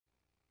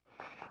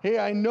Hey,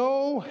 I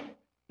know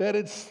that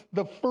it's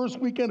the first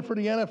weekend for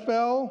the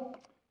NFL,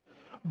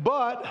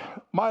 but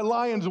my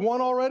Lions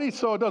won already,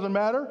 so it doesn't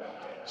matter.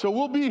 So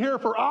we'll be here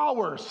for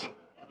hours.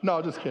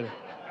 No, just kidding.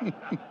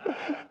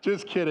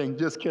 Just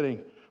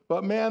kidding.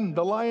 But man,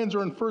 the Lions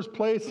are in first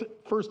place,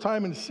 first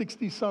time in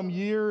 60-some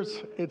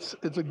years. It's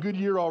a good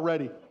year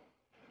already.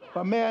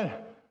 But man,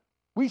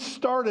 we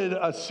started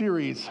a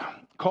series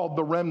called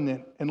The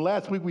Remnant, and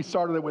last week we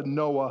started it with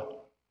Noah.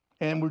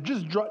 And we're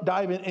just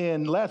diving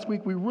in. Last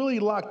week, we really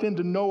locked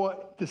into Noah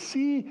to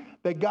see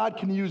that God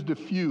can use the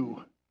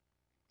few.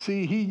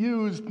 See, he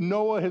used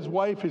Noah, his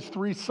wife, his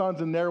 3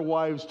 sons, and their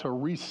wives to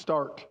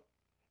restart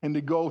and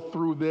to go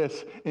through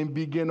this and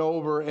begin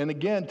over. And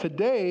again,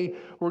 today,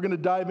 we're going to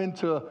dive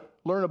into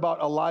learn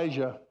about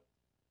Elijah.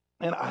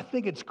 And I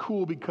think it's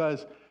cool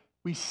because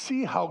we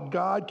see how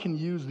God can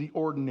use the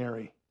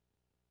ordinary.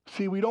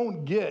 See, we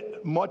don't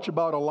get much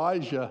about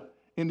Elijah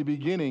in the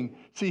beginning.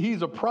 See,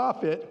 he's a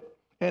prophet.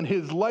 And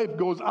his life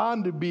goes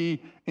on to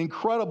be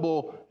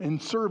incredible in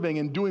serving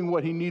and doing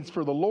what he needs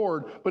for the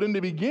Lord. But in the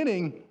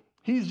beginning,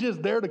 he's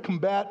just there to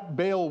combat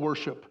Baal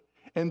worship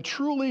and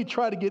truly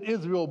try to get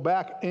Israel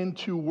back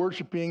into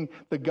worshiping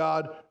the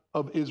God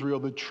of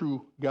Israel, the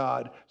true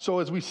God. So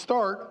as we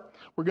start,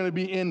 we're going to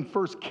be in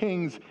 1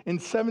 Kings. In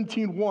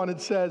 17:1, it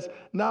says,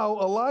 "Now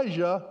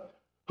Elijah,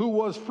 who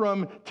was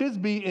from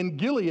Tisbe in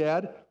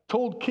Gilead,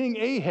 told King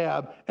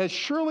Ahab, 'As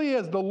surely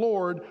as the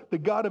Lord, the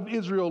God of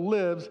Israel,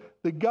 lives,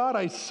 the God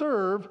I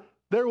serve,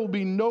 there will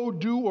be no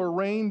dew or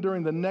rain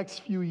during the next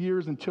few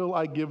years until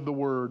I give the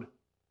word.'"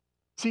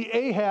 See,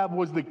 Ahab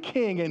was the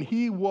king, and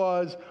he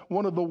was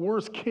one of the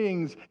worst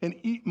kings and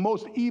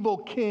most evil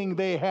king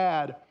they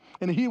had.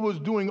 And he was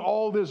doing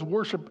all this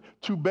worship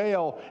to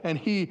Baal, and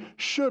he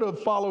should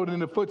have followed in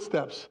the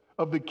footsteps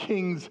of the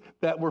kings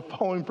that were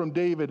following from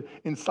David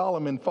and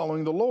Solomon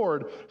following the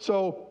Lord.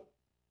 So,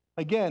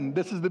 again,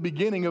 this is the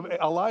beginning of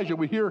Elijah.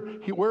 We hear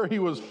where he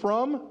was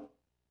from,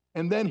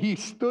 and then he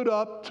stood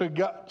up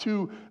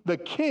to the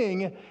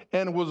king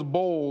and was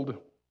bold.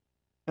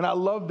 And I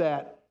love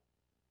that.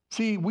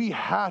 See, we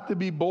have to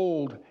be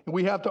bold, and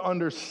we have to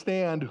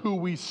understand who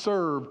we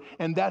serve.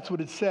 And that's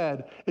what it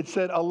said. It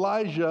said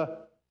Elijah,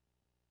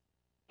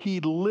 he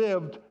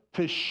lived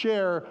to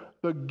share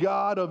the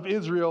God of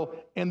Israel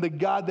and the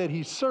God that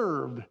he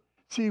served.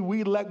 See,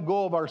 we let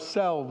go of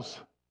ourselves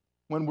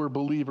when we're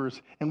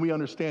believers and we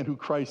understand who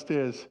Christ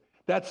is.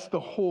 That's the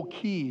whole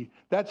key.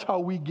 That's how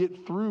we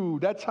get through.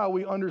 That's how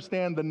we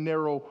understand the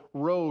narrow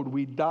road.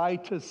 We die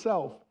to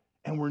self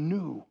and we're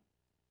new.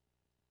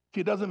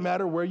 See, it doesn't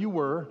matter where you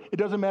were. It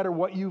doesn't matter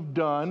what you've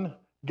done.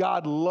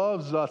 God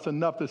loves us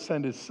enough to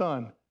send his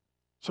son.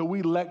 So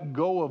we let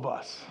go of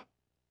us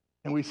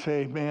and we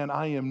say, man,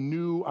 I am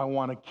new. I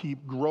want to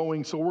keep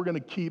growing. So we're going to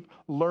keep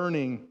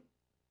learning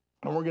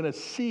and we're going to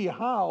see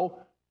how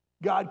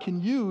God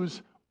can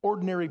use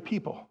ordinary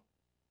people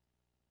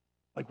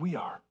like we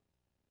are.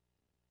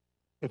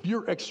 If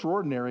you're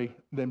extraordinary,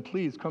 then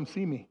please come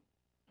see me.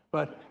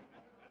 But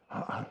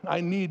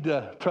I need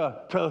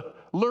to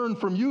learn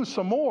from you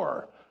some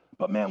more.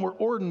 But man, we're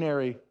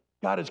ordinary.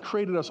 God has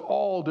created us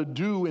all to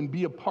do and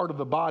be a part of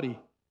the body.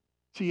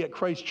 See, at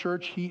Christ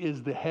Church, he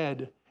is the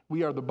head.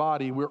 We are the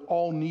body. We're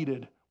all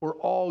needed. We're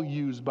all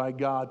used by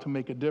God to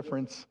make a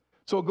difference.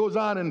 So it goes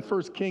on in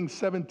 1 Kings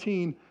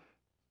 17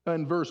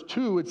 and verse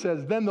 2. It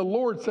says, "Then the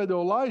Lord said to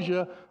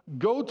Elijah,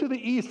 'Go to the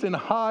east and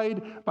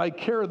hide by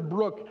Kerith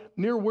Brook,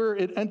 near where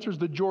it enters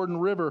the Jordan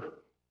River.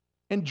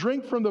 And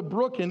drink from the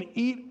brook and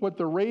eat what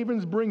the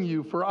ravens bring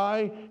you, for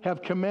I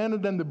have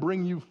commanded them to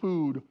bring you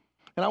food.'"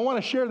 And I want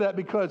to share that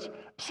because,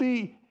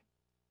 see,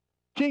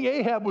 King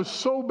Ahab was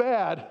so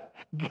bad,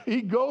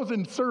 he goes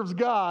and serves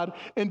God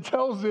and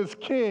tells this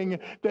king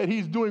that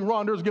he's doing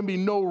wrong. There's going to be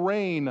no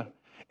rain.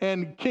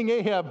 And King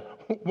Ahab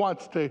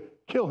wants to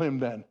kill him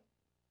then.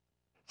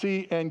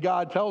 See, and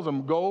God tells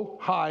him, "Go,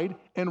 hide,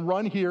 and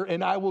run here,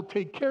 and I will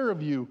take care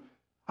of you."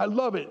 I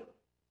love it.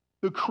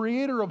 The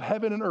creator of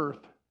heaven and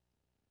earth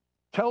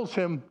tells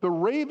him, "The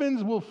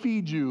ravens will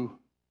feed you,"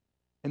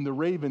 and the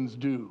ravens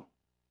do.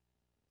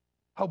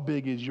 How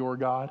big is your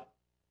God?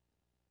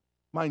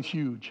 Mine's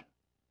huge.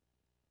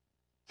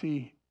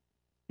 See,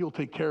 he'll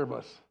take care of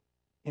us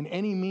in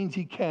any means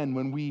he can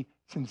when we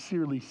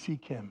sincerely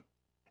seek him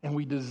and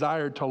we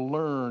desire to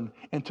learn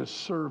and to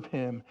serve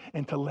him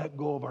and to let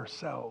go of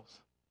ourselves.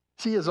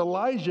 See, as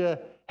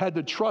Elijah had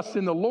to trust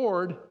in the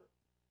Lord,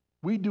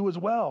 we do as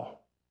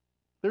well.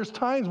 There's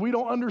times we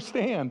don't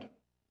understand.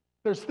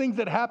 There's things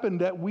that happen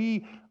that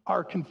we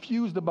are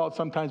confused about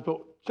sometimes,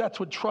 but that's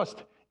what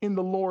trust in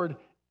the Lord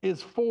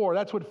is for.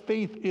 That's what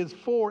faith is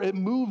for. It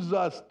moves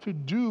us to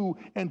do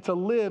and to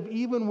live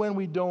even when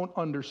we don't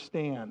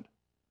understand.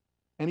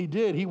 And he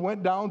did. He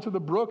went down to the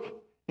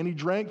brook and he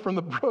drank from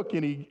the brook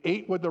and he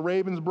ate what the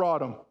ravens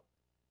brought him.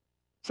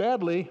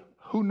 Sadly,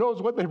 who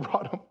knows what they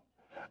brought him?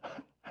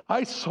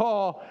 I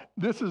saw,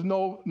 this is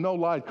no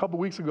lie, a couple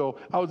weeks ago,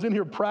 I was in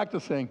here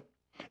practicing,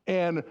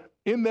 and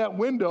in that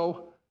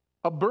window,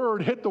 a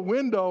bird hit the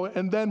window,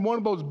 and then one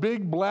of those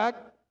big black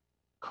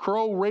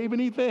crow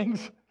raven-y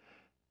things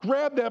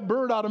grabbed that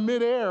bird out of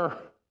midair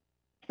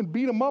and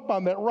beat him up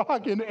on that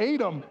rock and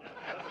ate him.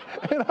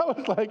 And I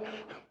was like,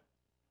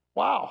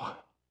 wow,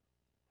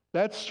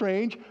 that's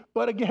strange.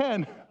 But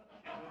again,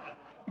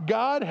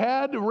 God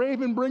had the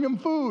raven bring him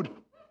food.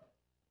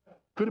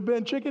 Could have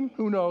been chicken,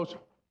 who knows?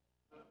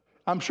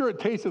 I'm sure it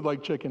tasted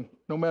like chicken,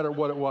 no matter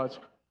what it was.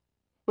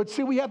 But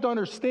see, we have to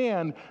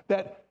understand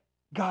that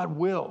God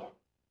will.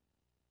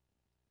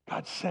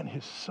 God sent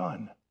his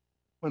son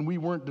when we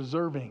weren't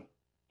deserving.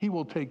 He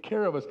will take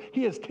care of us.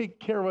 He has taken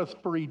care of us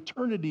for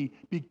eternity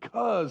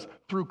because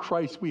through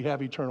Christ we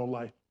have eternal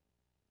life.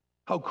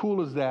 How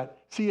cool is that?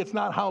 See, it's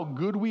not how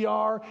good we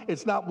are.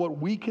 It's not what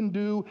we can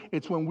do.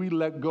 It's when we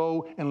let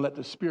go and let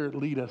the Spirit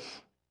lead us.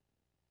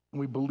 And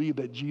we believe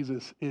that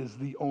Jesus is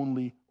the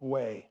only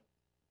way.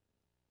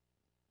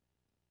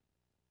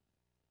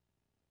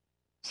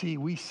 See,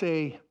 we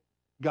say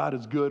God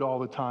is good all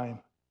the time,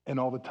 and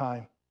all the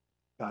time,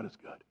 God is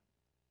good.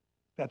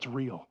 That's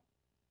real.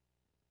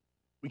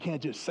 We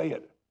can't just say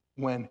it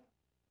when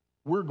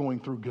we're going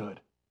through good.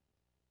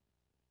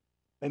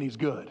 Then he's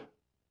good.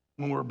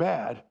 When we're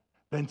bad,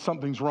 then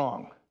something's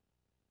wrong.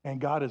 And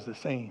God is the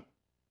same.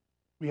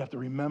 We have to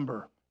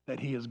remember that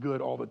he is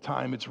good all the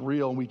time. It's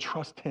real, and we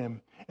trust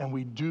him, and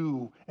we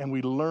do, and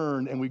we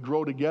learn, and we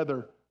grow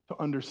together to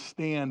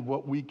understand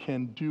what we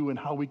can do and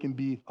how we can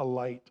be a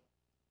light.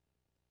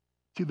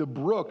 See, the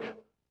brook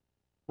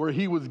where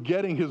he was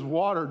getting his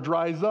water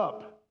dries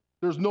up.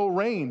 There's no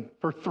rain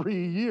for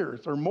 3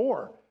 years or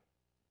more.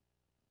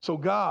 So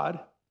God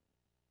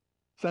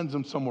sends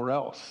him somewhere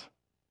else.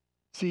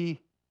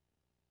 See,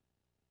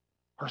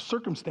 our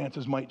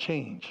circumstances might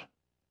change.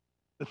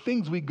 The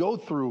things we go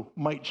through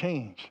might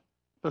change.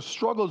 The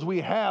struggles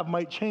we have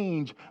might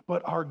change,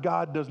 but our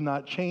God does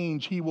not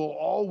change. He will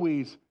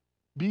always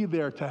be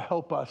there to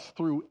help us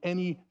through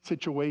any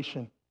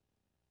situation.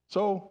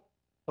 So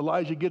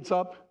Elijah gets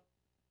up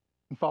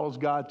and follows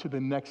God to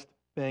the next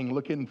thing.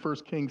 Look in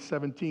 1 Kings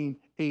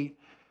 17:8.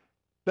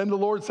 Then the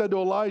Lord said to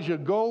Elijah,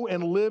 "Go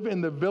and live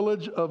in the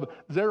village of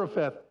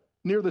Zarephath,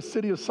 near the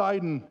city of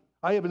Sidon.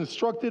 I have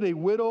instructed a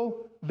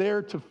widow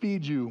there to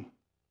feed you."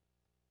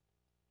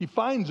 He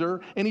finds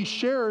her, and he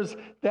shares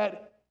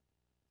that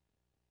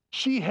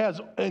she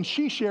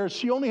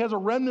only has a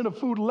remnant of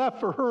food left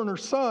for her and her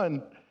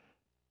son.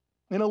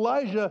 And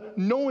Elijah,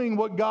 knowing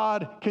what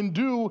God can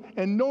do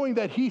and knowing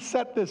that he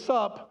set this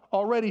up,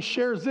 already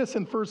shares this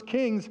in 1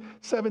 Kings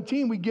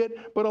 17.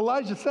 But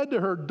Elijah said to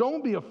her,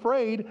 "Don't be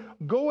afraid.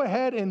 Go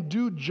ahead and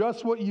do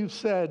just what you've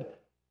said.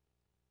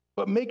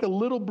 But make a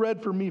little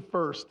bread for me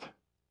first.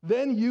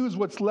 Then use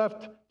what's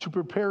left to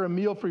prepare a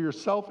meal for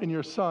yourself and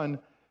your son.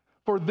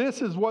 For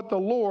this is what the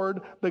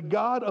Lord, the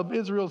God of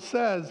Israel,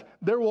 says: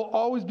 there will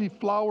always be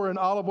flour and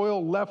olive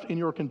oil left in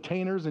your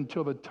containers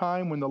until the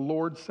time when the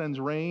Lord sends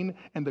rain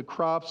and the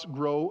crops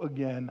grow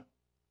again."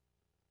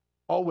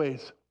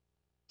 Always.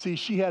 See,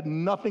 she had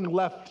nothing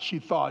left, she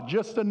thought,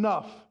 just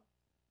enough.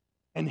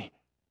 And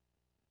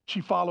she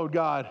followed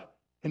God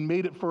and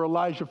made it for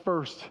Elijah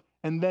first.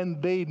 And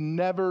then they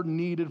never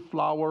needed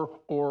flour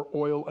or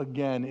oil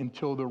again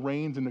until the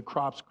rains and the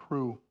crops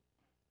grew.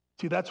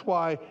 See, that's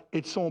why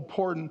it's so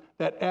important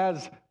that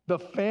as the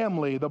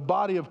family, the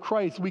body of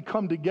Christ, we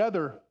come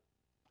together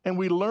and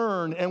we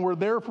learn and we're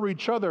there for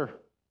each other.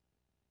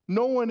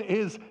 No one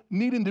is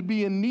needing to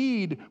be in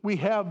need. We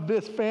have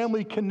this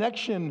family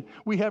connection.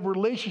 We have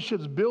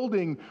relationships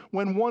building.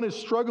 When one is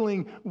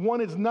struggling,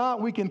 one is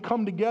not, we can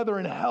come together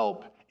and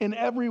help in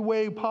every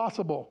way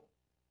possible.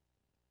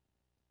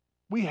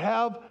 We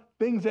have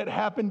things that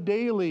happen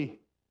daily.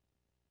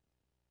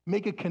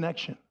 Make a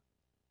connection.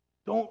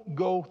 Don't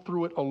go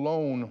through it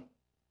alone.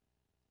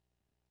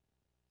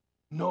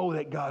 Know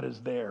that God is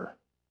there.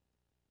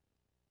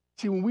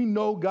 See, when we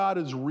know God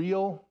is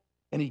real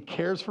and he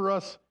cares for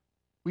us,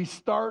 we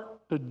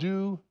start to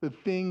do the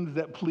things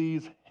that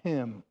please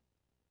him.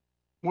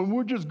 When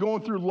we're just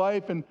going through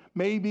life and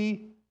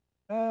maybe,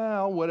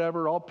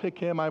 whatever, I'll pick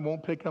him, I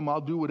won't pick him, I'll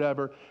do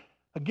whatever.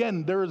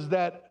 Again, there's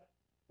that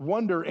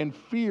wonder and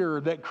fear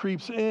that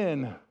creeps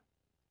in.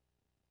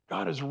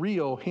 God is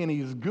real and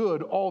he's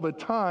good all the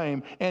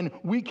time, and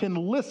we can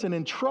listen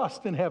and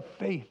trust and have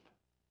faith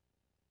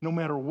no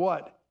matter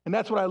what. And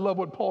that's what I love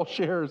what Paul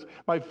shares.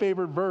 My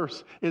favorite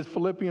verse is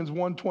Philippians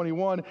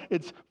 1:21.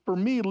 It's, "For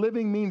me,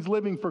 living means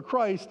living for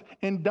Christ,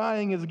 and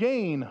dying is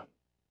gain."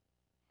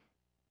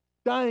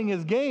 Dying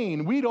is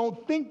gain. We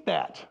don't think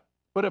that.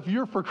 But if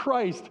you're for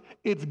Christ,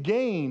 it's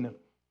gain.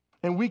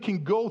 And we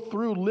can go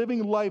through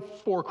living life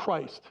for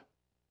Christ.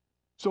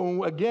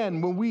 So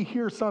again, when we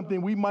hear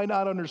something we might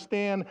not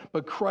understand,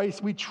 but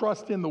Christ, we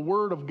trust in the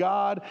Word of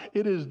God.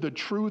 It is the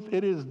truth.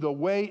 It is the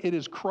way. It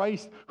is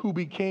Christ who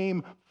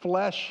became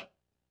flesh.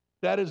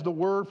 That is the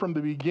Word from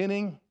the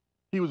beginning.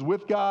 He was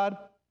with God.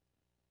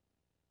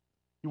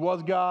 He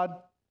was God.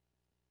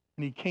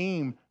 And he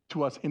came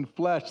to us in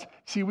flesh.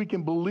 See, we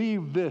can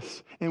believe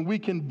this, and we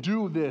can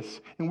do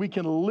this, and we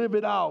can live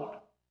it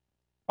out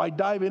by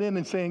diving in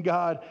and saying,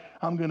 God,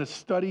 I'm going to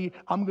study.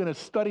 I'm going to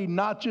study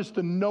not just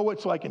to know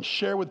it so I can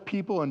share with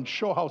people and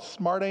show how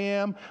smart I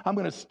am. I'm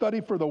going to study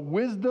for the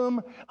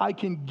wisdom I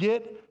can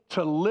get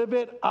to live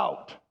it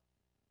out,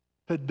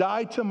 to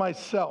die to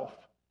myself,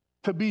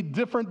 to be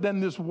different than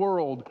this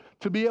world,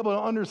 to be able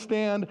to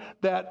understand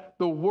that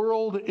the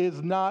world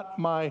is not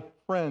my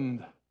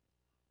friend.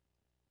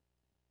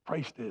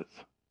 Christ is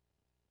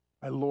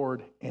my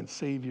Lord and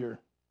Savior.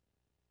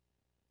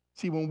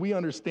 See, when we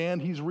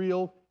understand he's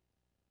real,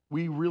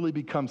 we really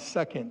become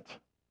second.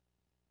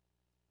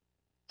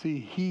 See,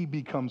 he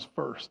becomes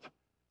first.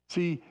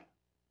 See,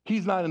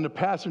 he's not in the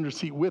passenger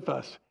seat with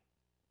us.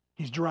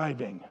 He's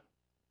driving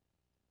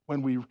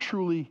when we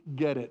truly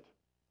get it.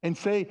 And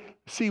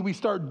we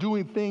start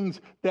doing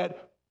things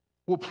that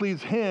will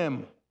please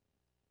him,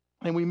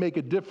 and we make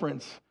a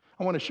difference.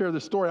 I want to share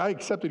this story. I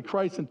accepted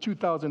Christ in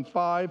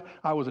 2005.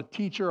 I was a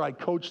teacher. I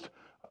coached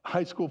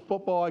high school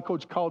football. I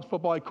coached college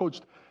football. I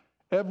coached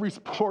every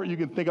sport you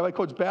can think of. I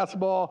coached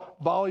basketball,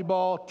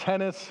 volleyball,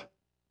 tennis.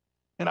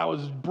 And I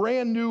was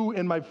brand new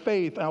in my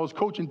faith. I was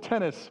coaching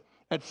tennis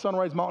at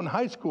Sunrise Mountain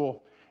High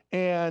School.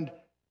 And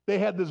they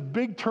had this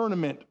big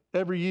tournament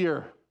every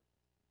year.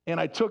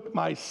 And I took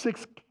my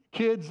 6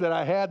 kids that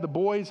I had, the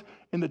boys,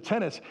 in the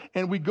tennis.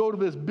 And we go to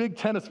this big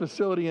tennis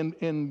facility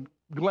in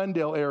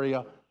Glendale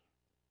area.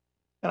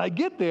 And I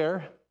get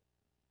there,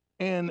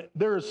 and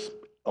there's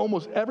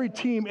almost every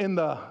team in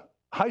the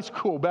high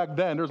school back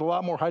then. There's a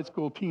lot more high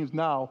school teams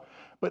now,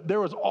 but there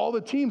was all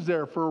the teams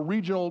there for a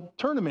regional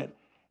tournament.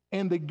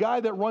 And the guy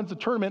that runs the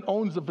tournament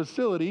owns the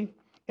facility,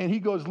 and he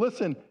goes,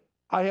 listen,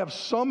 I have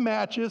some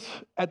matches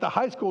at the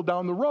high school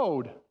down the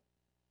road,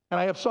 and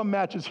I have some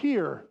matches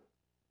here.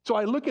 So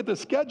I look at the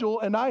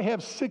schedule, and I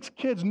have 6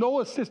 kids, no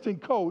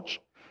assistant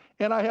coach,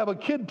 and I have a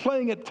kid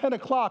playing at 10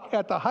 o'clock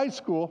at the high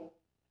school,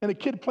 and a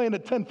kid playing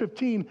at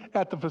 10:15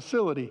 at the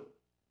facility.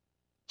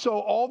 So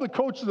all the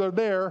coaches are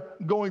there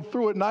going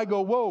through it, and I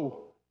go,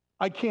 whoa,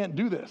 I can't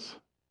do this.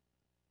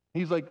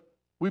 He's like,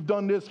 we've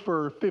done this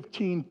for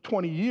 15,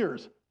 20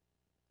 years.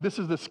 This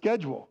is the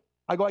schedule.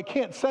 I go, I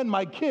can't send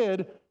my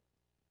kid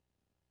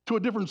to a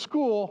different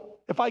school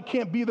if I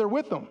can't be there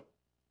with them.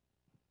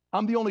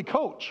 I'm the only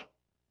coach.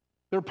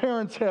 Their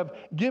parents have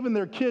given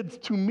their kids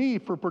to me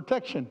for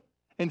protection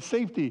and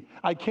safety.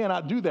 I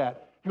cannot do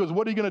that. He goes,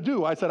 what are you going to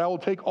do? I said, I will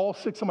take all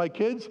 6 of my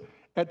kids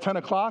at 10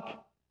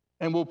 o'clock,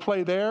 and we'll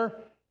play there.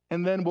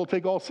 And then we'll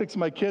take all 6 of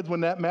my kids when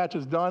that match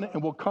is done,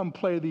 and we'll come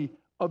play the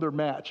other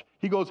match.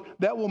 He goes,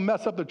 that will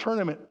mess up the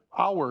tournament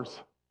hours.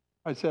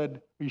 I said,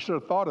 you should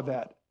have thought of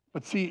that.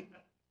 But see,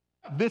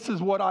 this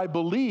is what I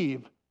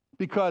believe,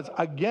 because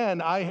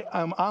again,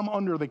 I'm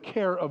under the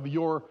care of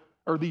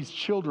these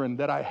children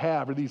that I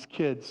have, or these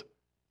kids.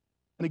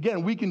 And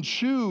again, we can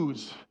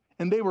choose,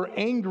 and they were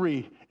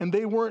angry, and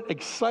they weren't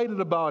excited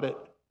about it.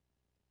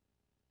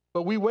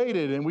 But we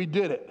waited, and we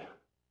did it.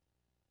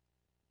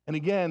 And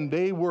again,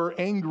 they were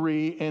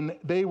angry, and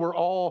they were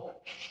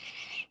all,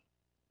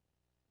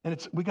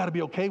 and we got to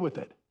be okay with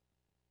it.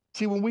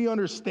 See, when we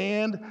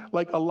understand,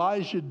 like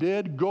Elijah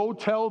did, go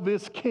tell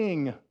this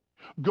king,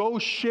 go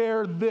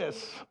share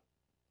this.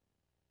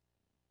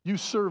 You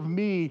serve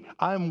me,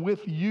 I'm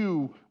with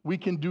you, we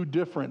can do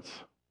difference.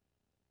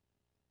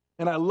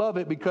 And I love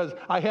it because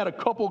I had a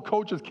couple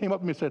coaches came up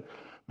to me and said,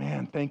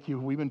 man, thank you.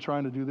 We've been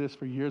trying to do this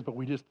for years, but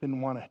we just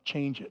didn't want to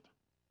change it.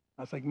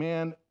 I was like,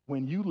 man,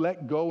 when you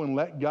let go and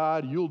let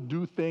God, you'll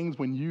do things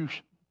when you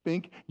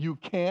think you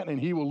can't, and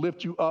he will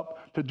lift you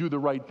up to do the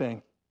right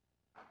thing.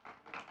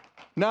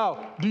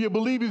 Now, do you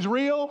believe he's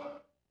real?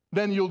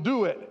 Then you'll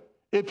do it.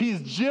 If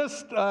he's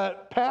just a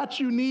patch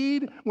you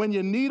need when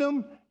you need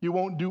him, you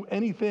won't do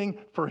anything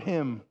for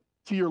him.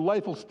 See, your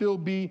life will still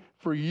be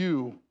for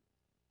you.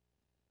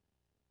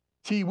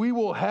 See, we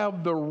will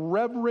have the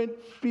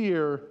reverent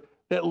fear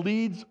that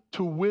leads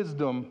to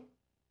wisdom,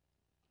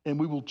 and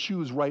we will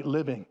choose right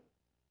living.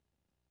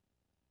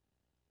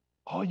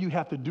 All you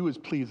have to do is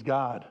please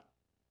God.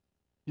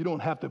 You don't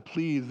have to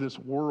please this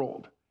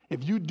world.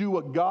 If you do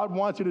what God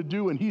wants you to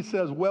do and he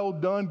says, well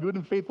done, good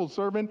and faithful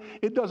servant,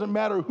 it doesn't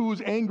matter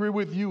who's angry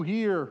with you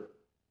here.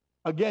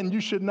 Again,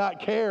 you should not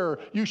care.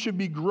 You should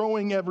be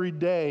growing every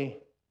day.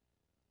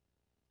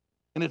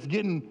 And it's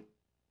getting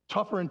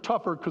tougher and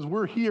tougher because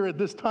we're here at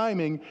this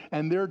timing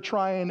and they're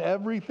trying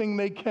everything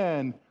they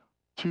can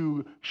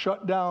to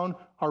shut down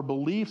our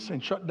beliefs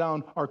and shut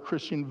down our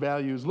Christian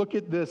values. Look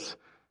at this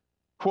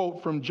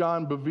quote from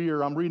John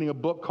Bevere. I'm reading a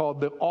book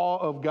called The Awe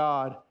of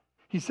God.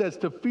 He says,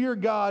 to fear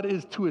God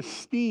is to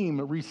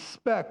esteem,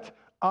 respect,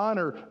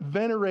 honor,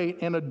 venerate,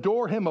 and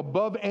adore him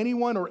above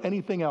anyone or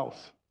anything else.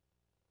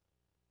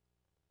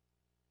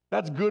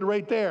 That's good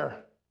right there.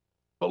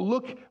 But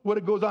look what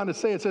it goes on to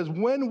say. It says,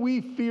 when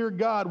we fear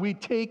God, we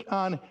take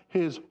on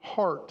his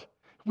heart.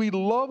 We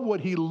love what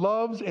he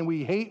loves and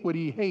we hate what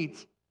he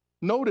hates.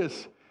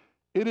 Notice,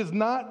 it is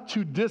not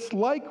to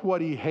dislike what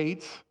he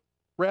hates,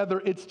 rather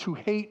it's to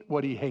hate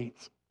what he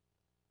hates.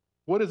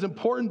 What is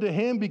important to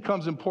him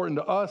becomes important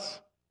to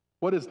us.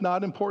 What is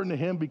not important to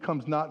him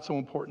becomes not so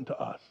important to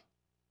us.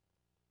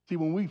 See,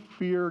 when we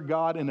fear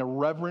God in a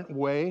reverent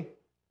way,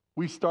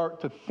 we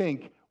start to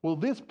think, will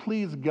this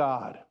please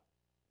God?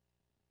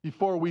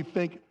 Before we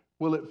think,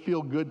 will it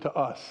feel good to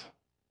us?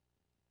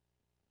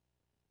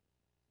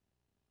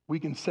 We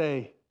can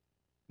say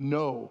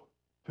no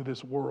to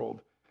this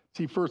world.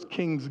 See, 1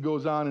 Kings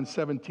goes on in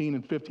 17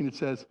 and 15, it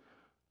says,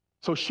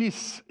 so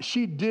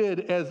she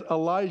did as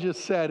Elijah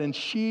said, and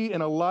she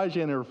and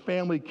Elijah and her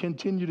family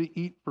continued to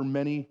eat for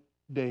many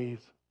days.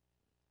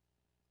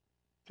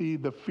 See,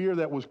 the fear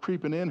that was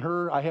creeping in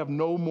her, I have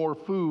no more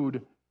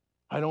food,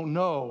 I don't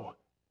know,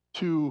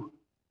 to,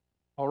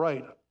 all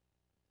right,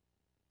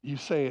 you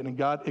say it, and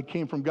God, it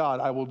came from God,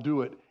 I will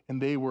do it,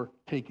 and they were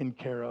taken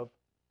care of.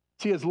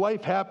 See, as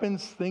life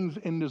happens, things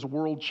in this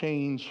world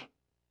change.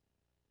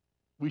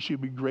 We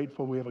should be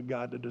grateful we have a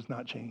God that does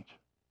not change.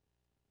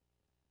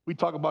 We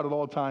talk about it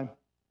all the time.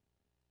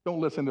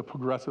 Don't listen to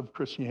progressive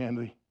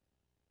Christianity.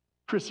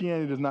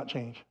 Christianity does not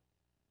change.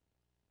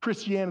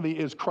 Christianity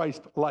is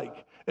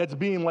Christ-like. That's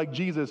being like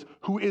Jesus,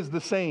 who is the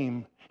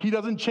same. He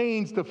doesn't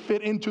change to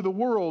fit into the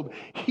world.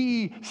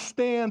 He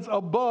stands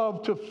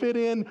above to fit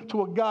in to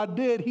what God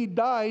did. He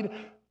died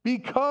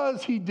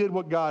because he did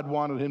what God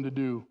wanted him to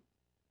do.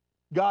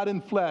 God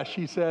in flesh,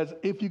 he says,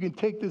 if you can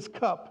take this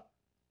cup,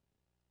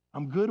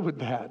 I'm good with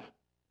that,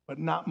 but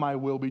not my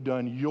will be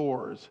done,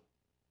 yours.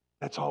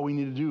 That's all we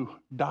need to do.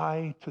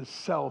 Die to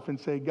self and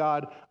say,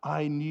 God,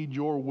 I need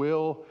your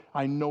will.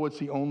 I know it's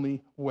the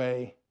only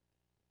way.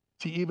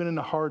 See, even in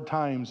the hard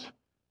times,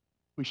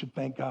 we should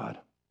thank God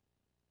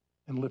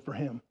and live for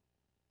him.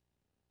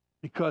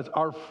 Because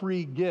our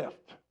free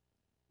gift,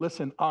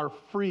 listen, our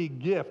free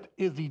gift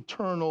is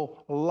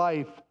eternal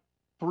life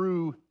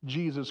through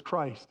Jesus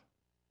Christ.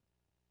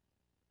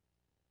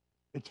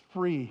 It's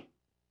free,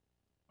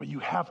 but you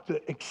have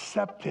to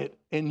accept it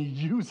and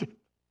use it.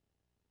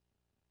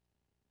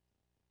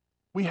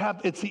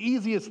 It's the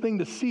easiest thing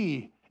to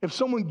see. If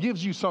someone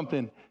gives you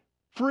something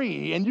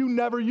free and you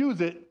never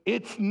use it,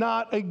 it's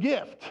not a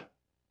gift.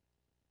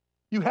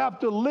 You have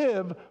to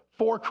live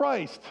for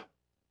Christ.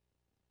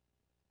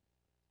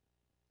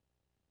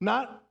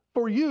 Not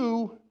for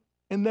you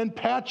and then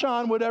patch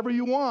on whatever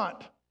you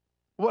want.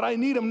 What I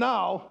need them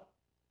now.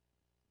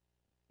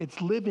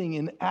 It's living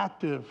and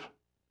active.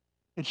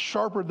 It's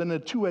sharper than a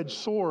two-edged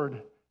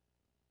sword.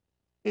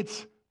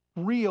 It's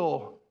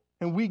real,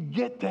 and we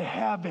get to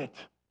have it.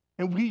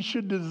 And we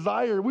should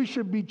desire, we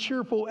should be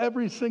cheerful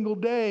every single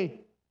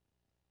day.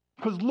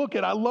 Because look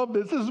at, I love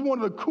this. This is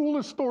one of the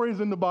coolest stories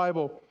in the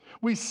Bible.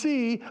 We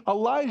see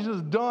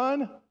Elijah's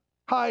done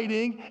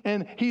hiding,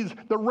 and he's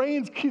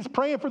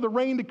praying for the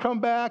rain to come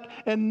back,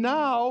 and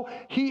now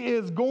he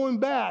is going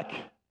back.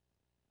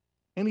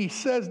 And he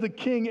says to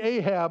King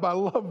Ahab, I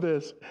love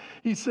this.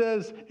 He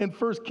says in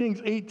 1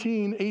 Kings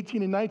 18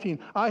 and 19,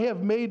 I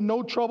have made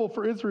no trouble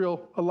for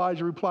Israel,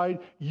 Elijah replied.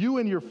 You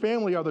and your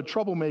family are the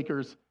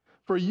troublemakers.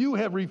 For you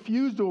have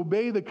refused to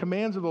obey the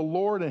commands of the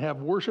Lord and have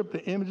worshipped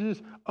the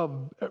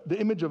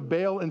image of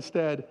Baal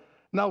instead.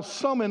 Now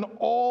summon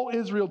all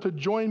Israel to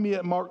join me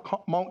at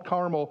Mount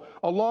Carmel,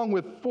 along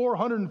with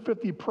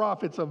 450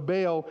 prophets of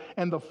Baal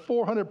and the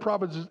 400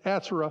 prophets of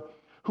Asherah,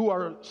 who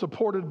are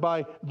supported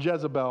by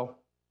Jezebel.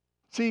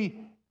 See,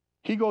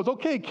 he goes,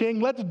 okay, king,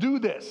 let's do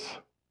this.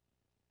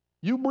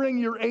 You bring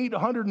your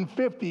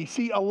 850.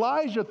 See,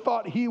 Elijah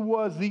thought he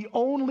was the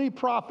only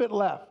prophet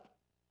left.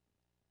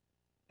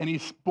 And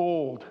he's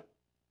bold.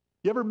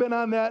 You ever been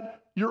on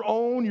that? You're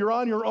on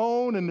your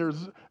own, and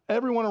there's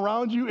everyone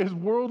around you is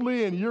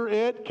worldly, and you're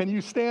it. Can you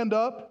stand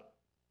up?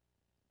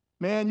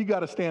 Man, you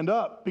got to stand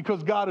up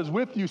because God is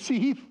with you. See,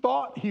 he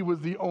thought he was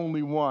the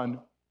only one.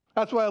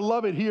 That's why I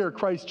love it here,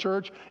 Christ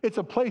Church. It's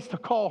a place to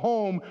call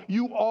home.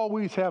 You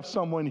always have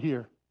someone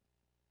here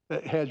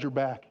that has your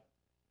back,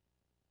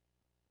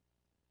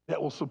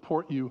 that will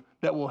support you,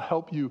 that will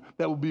help you,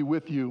 that will be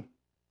with you.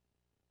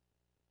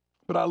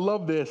 But I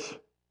love this.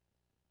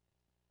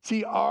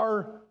 See,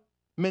 our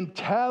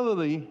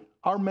mentality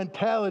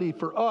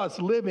for us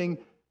living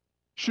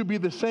should be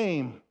the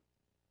same.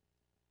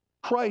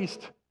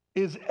 Christ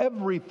is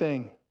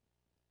everything.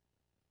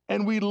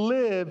 And we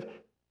live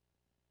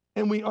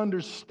and we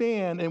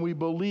understand and we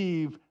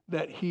believe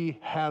that he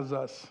has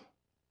us.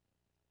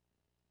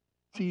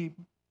 See,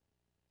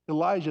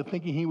 Elijah,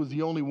 thinking he was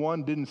the only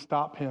one, didn't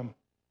stop him.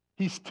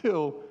 He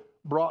still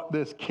brought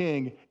this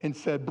king and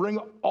said, bring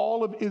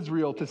all of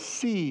Israel to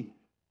see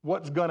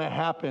what's going to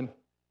happen.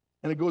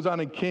 And it goes on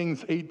in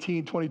Kings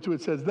 18:22.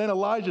 It says, then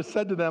Elijah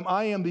said to them,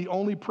 I am the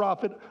only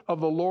prophet of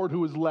the Lord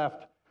who is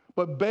left,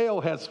 but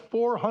Baal has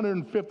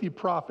 450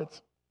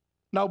 prophets.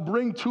 Now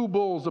bring 2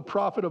 bulls. The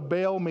prophet of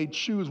Baal may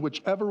choose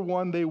whichever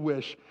one they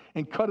wish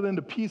and cut it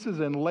into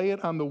pieces and lay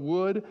it on the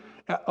wood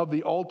of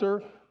the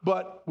altar,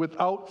 but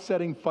without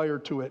setting fire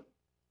to it.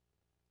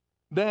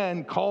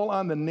 Then call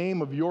on the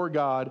name of your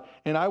God,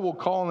 and I will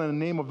call on the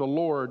name of the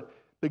Lord.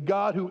 The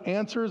God who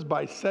answers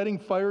by setting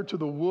fire to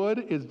the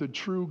wood is the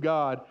true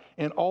God.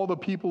 And all the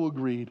people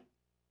agreed.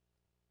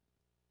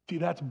 See,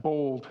 that's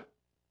bold.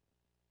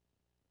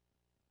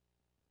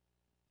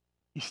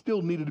 He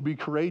still needed to be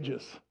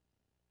courageous.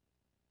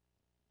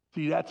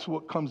 See, that's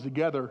what comes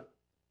together.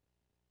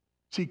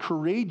 See,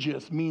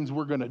 courageous means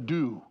we're going to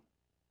do.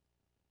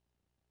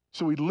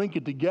 So we link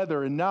it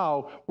together, and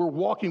now we're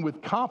walking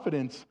with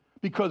confidence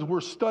because we're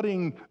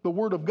studying the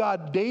Word of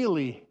God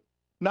daily,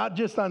 not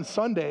just on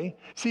Sunday.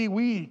 See,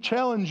 we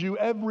challenge you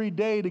every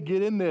day to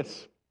get in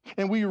this,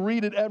 and we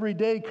read it every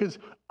day because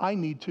I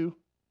need to.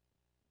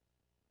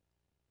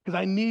 Because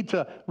I need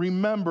to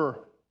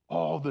remember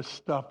all the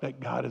stuff that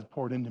God has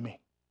poured into me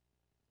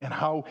and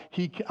how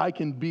I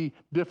can be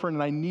different,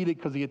 and I need it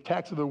because the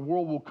attacks of the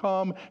world will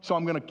come. So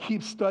I'm going to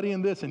keep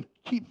studying this and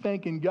keep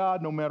thanking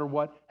God no matter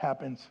what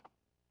happens.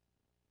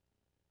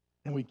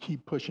 And we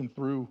keep pushing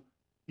through.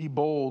 Be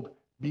bold.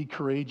 Be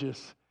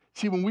courageous.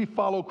 See, when we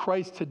follow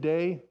Christ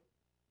today,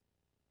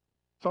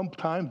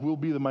 sometimes we'll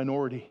be the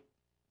minority.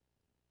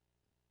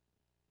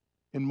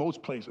 In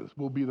most places,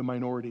 we'll be the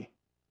minority.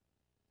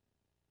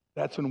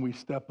 That's when we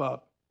step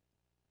up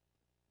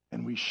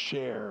and we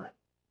share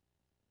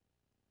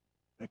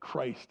that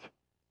Christ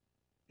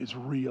is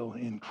real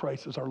and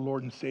Christ is our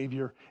Lord and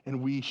Savior,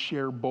 and we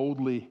share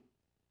boldly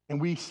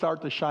and we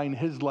start to shine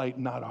His light,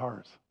 not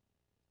ours.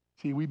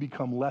 See, we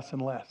become less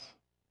and less.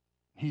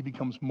 He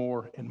becomes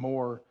more and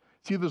more.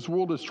 See, this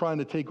world is trying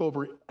to take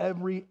over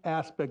every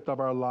aspect of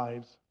our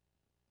lives.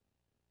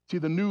 See,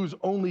 the news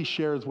only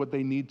shares what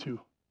they need to.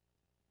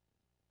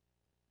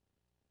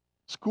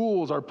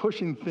 Schools are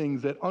pushing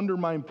things that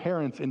undermine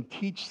parents and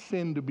teach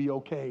sin to be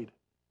okayed.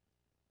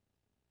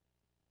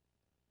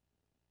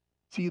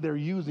 See, they're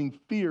using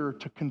fear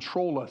to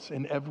control us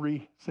in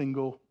every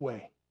single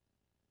way.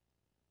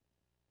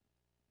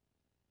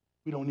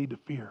 We don't need to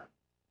fear.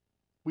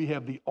 We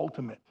have the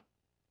ultimate.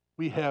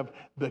 We have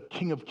the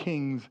King of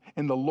Kings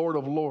and the Lord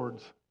of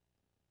Lords.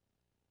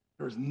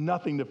 There's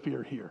nothing to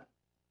fear here.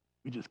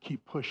 We just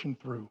keep pushing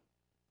through.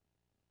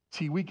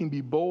 See, we can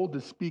be bold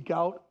to speak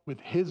out with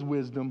His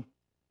wisdom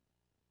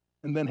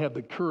and then have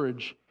the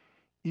courage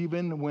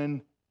even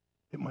when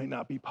it might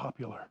not be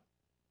popular.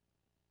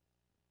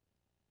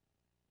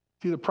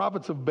 See, the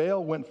prophets of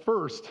Baal went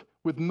first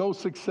with no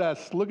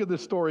success. Look at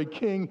this story. 1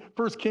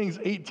 Kings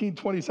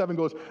 18:27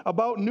 goes,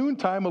 about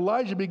noontime,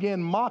 Elijah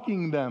began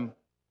mocking them.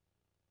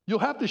 You'll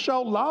have to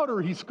shout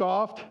louder, he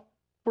scoffed,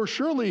 for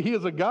surely he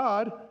is a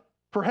god.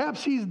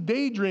 Perhaps he's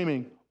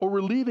daydreaming or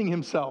relieving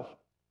himself.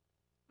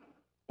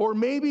 Or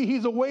maybe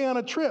he's away on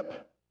a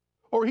trip,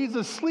 or he's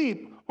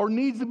asleep or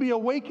needs to be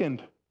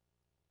awakened.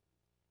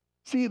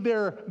 See,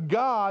 their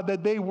God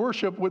that they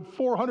worship with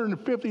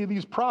 450 of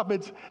these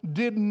prophets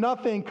did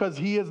nothing because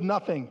he is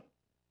nothing.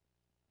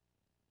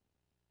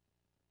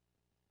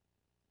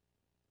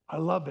 I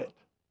love it.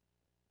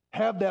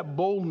 Have that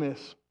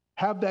boldness.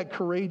 Have that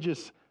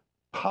courageous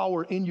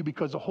power in you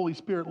because the Holy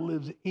Spirit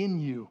lives in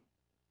you.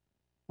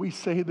 We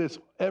say this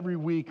every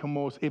week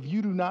almost. If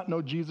you do not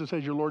know Jesus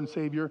as your Lord and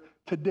Savior,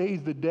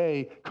 today's the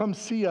day. Come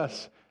see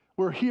us.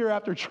 We're here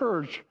after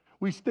church.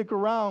 We stick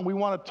around. We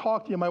want to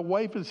talk to you. My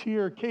wife is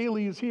here.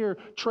 Kaylee is here.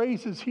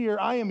 Trace is here.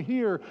 I am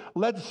here.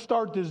 Let's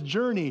start this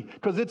journey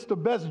because it's the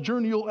best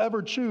journey you'll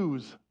ever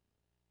choose.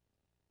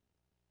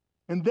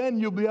 And then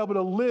you'll be able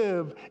to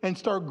live and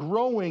start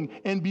growing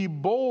and be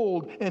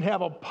bold and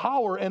have a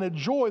power and a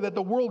joy that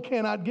the world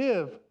cannot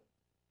give.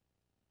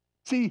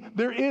 See,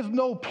 there is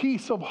no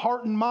peace of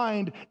heart and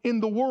mind in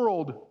the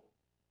world.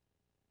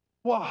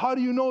 Well, how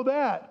do you know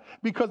that?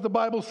 Because the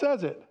Bible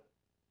says it.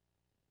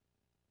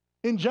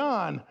 In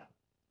John,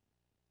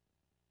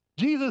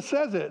 Jesus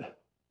says it.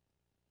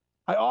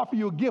 I offer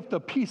you a gift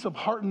of peace of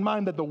heart and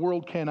mind that the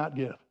world cannot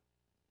give.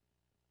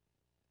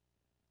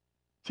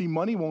 See,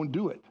 money won't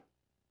do it.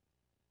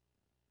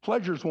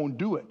 Pleasures won't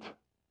do it.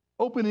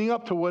 Opening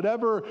up to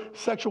whatever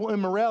sexual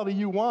immorality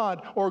you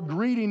want or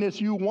greediness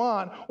you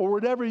want or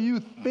whatever you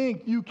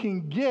think you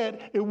can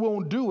get, it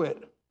won't do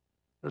it.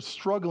 They're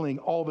struggling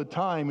all the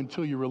time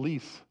until you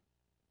release.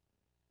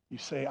 You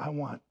say, I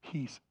want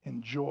peace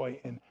and joy,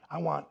 and I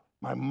want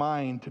my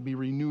mind to be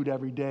renewed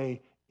every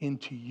day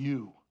into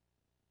you.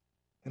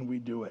 And we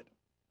do it.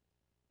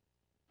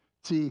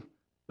 See,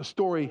 the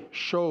story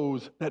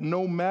shows that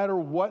no matter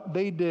what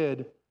they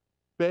did,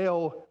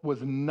 Baal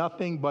was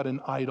nothing but an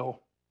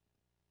idol.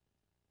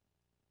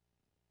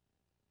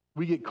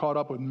 We get caught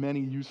up with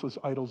many useless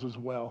idols as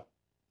well.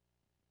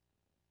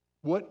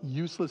 What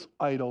useless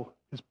idol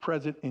is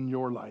present in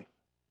your life?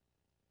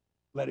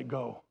 Let it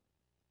go.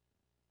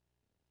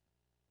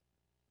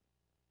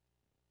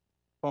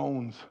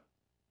 Phones,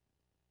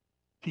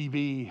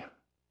 TV,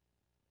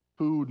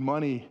 food,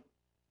 money,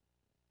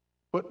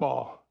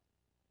 football.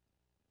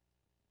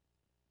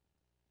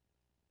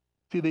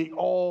 See, they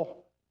all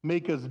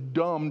make us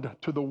dumbed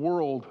to the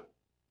world.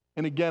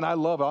 And again, I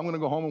love it. I'm going to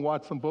go home and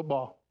watch some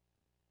football.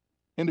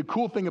 And the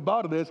cool thing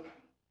about it is,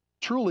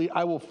 truly,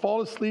 I will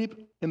fall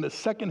asleep in the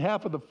second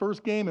half of the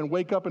first game and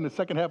wake up in the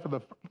second half of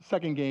the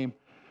second game.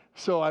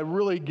 So I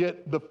really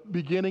get the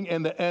beginning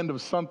and the end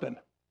of something.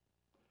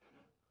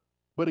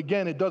 But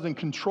again, it doesn't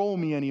control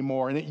me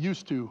anymore, and it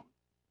used to.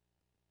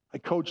 I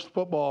coached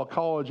football,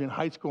 college, and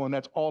high school, and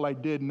that's all I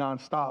did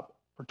nonstop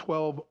for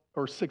 12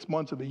 or 6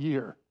 months of the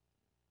year.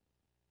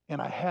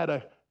 And I had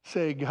to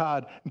say,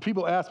 God, and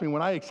people ask me,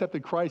 when I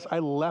accepted Christ, I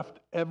left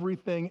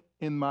everything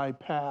in my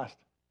past.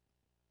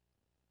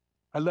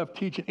 I left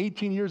teaching.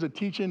 18 years of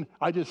teaching,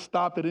 I just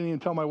stopped. I didn't even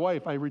tell my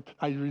wife. I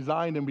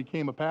resigned and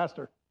became a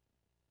pastor.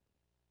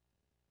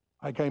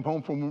 I came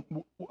home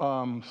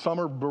from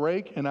summer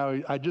break, and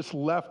I just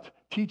left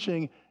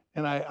teaching,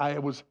 and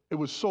it was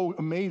so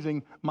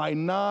amazing. My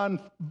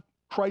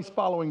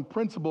non-Christ-following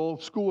principal,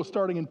 school was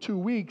starting in 2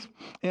 weeks,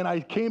 and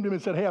I came to him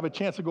and said, hey, I have a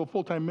chance to go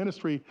full-time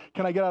ministry.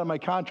 Can I get out of my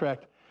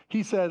contract?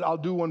 He said, I'll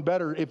do one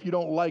better. If you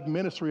don't like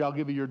ministry, I'll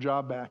give you your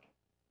job back.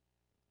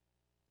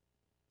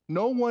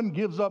 No one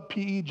gives up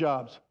PE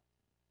jobs.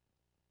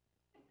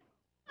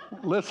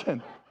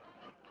 Listen,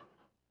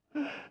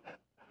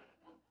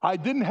 I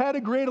didn't have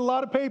to grade a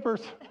lot of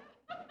papers.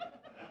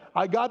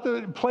 I got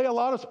to play a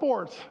lot of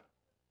sports.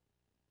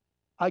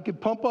 I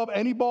could pump up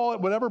any ball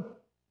at whatever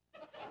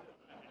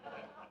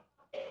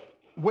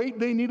weight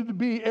they needed to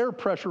be air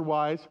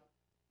pressure-wise.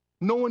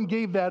 No one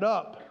gave that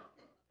up.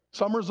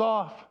 Summer's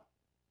off.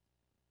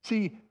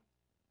 See,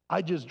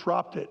 I just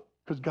dropped it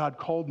because God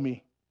called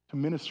me to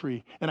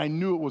ministry, and I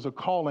knew it was a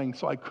calling,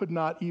 so I could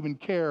not even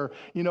care,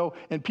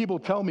 and people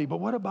tell me,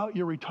 but what about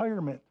your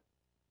retirement?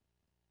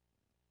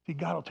 See,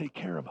 God will take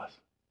care of us.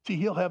 See,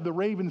 he'll have the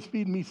ravens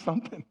feed me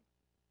something.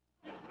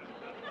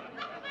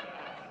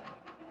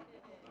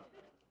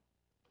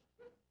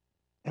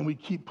 And we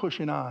keep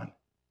pushing on,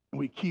 and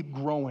we keep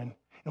growing,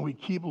 and we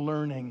keep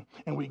learning,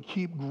 and we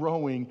keep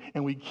growing,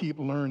 and we keep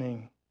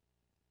learning.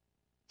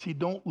 See,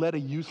 don't let a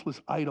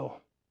useless idol.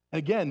 And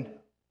again,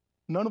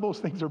 none of those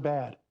things are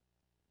bad.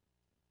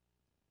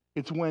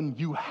 It's when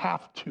you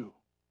have to.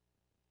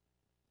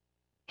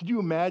 Could you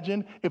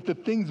imagine if the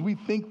things we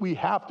think we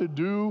have to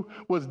do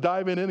was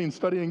diving in and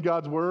studying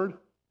God's word?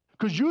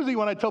 Because usually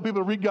when I tell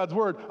people to read God's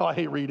word, oh, I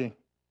hate reading.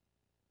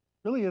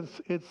 Really,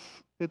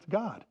 it's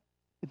God.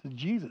 It's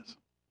Jesus.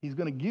 He's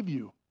going to give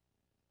you.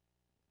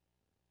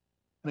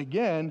 And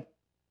again,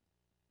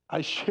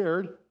 I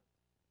shared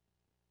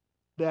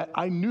that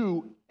I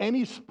knew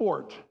any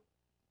sport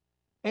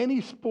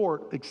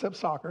except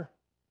soccer,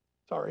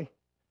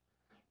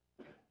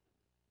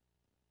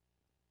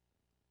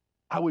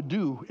 I would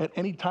do at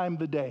any time of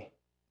the day.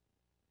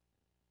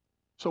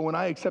 So when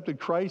I accepted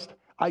Christ,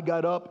 I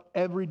got up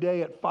every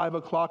day at 5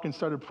 o'clock and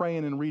started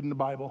praying and reading the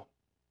Bible.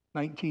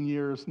 19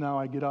 years now,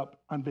 I get up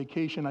on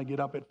vacation. I get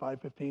up at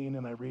 5:15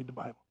 and I read the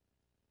Bible.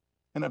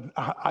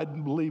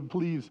 And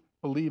please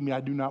believe me,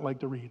 I do not like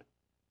to read.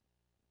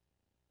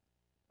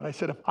 But I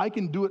said, if I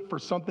can do it for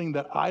something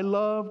that I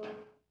loved,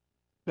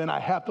 then I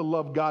have to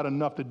love God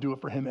enough to do it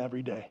for him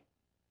every day.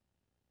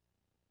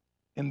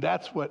 And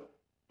that's what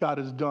God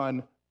has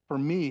done for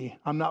me.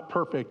 I'm not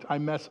perfect. I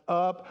mess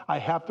up. I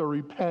have to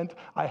repent.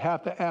 I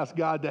have to ask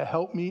God to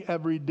help me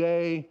every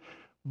day.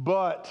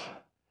 But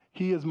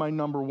he is my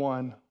number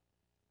one.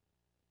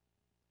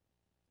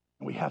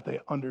 And we have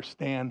to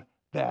understand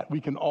that. We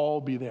can all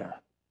be there.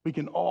 We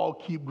can all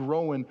keep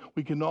growing.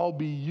 We can all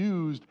be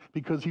used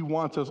because he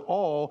wants us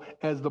all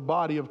as the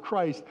body of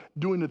Christ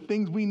doing the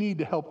things we need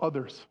to help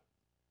others.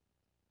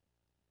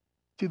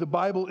 See, the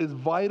Bible is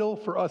vital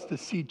for us to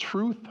see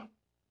truth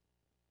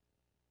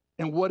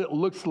and what it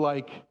looks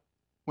like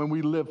when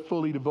we live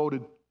fully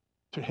devoted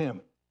to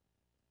him.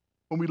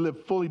 When we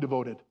live fully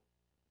devoted,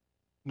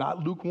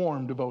 not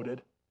lukewarm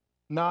devoted,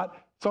 not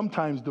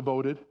sometimes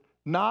devoted,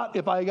 not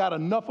if I got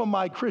enough of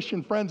my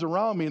Christian friends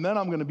around me and then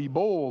I'm going to be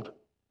bold.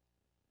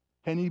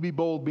 Can you be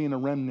bold being a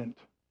remnant?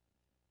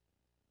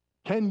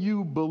 Can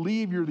you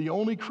believe you're the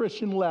only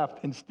Christian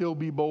left and still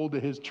be bold to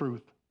his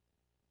truth?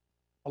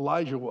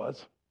 Elijah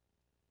was,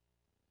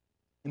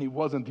 and he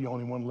wasn't the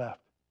only one left.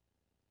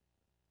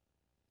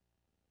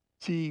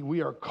 See,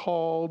 we are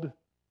called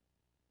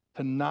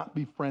to not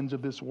be friends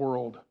of this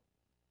world.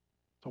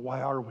 So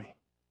why are we?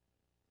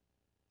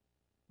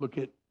 Look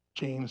at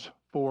James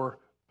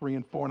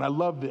 4:3-4. And I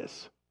love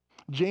this.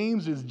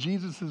 James is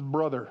Jesus'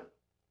 brother.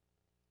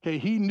 Okay,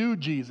 he knew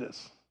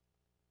Jesus,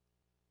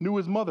 knew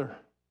his mother,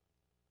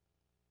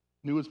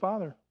 knew his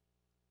father,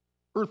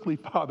 earthly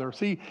father.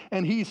 See,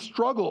 and he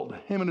struggled,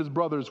 him and his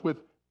brothers, with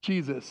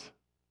Jesus.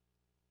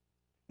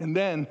 And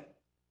then,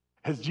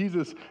 as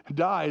Jesus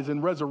dies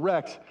and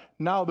resurrects,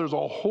 now there's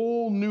a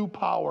whole new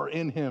power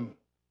in him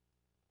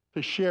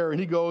to share. And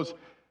he goes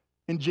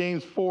in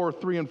James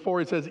 4:3-4,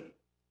 he says,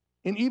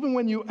 and even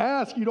when you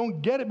ask, you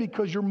don't get it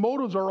because your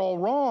motives are all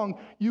wrong.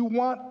 You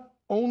want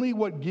only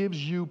what gives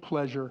you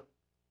pleasure.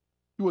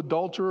 You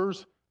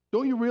adulterers,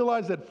 don't you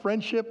realize that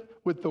friendship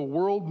with the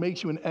world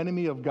makes you an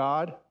enemy of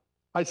God?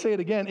 I say it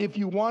again, if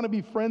you want to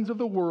be friends of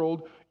the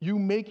world, you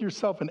make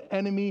yourself an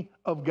enemy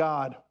of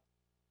God.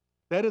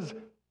 That is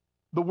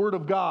the word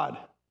of God.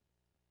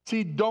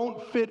 See,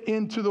 don't fit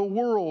into the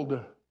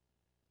world.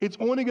 It's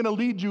only going to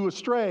lead you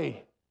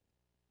astray.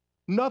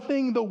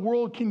 Nothing the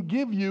world can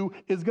give you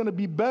is going to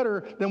be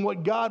better than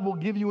what God will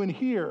give you in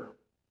here.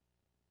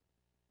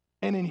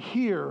 And in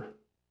here,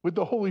 with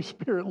the Holy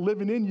Spirit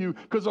living in you,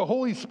 because the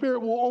Holy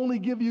Spirit will only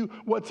give you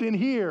what's in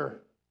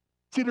here.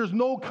 See, there's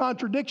no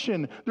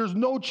contradiction. There's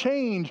no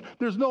change.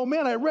 There's no,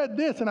 man, I read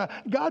this and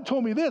God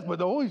told me this, but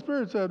the Holy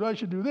Spirit said I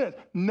should do this.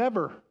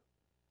 Never.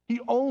 He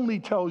only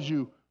tells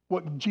you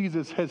what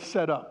Jesus has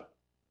set up,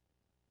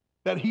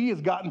 that he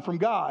has gotten from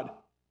God,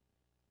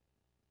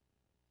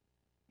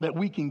 that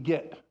we can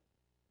get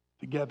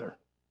together.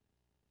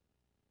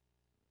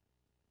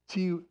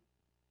 See,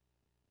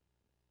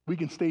 we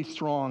can stay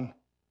strong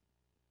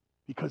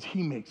because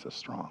he makes us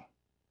strong.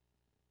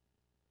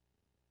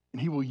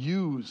 And he will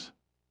use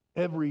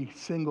every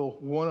single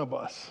one of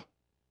us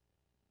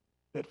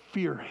that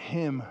fear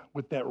him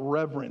with that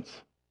reverence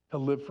to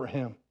live for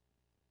him.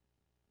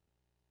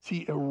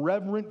 See,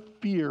 irreverent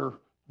fear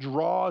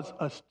draws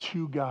us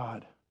to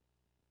God.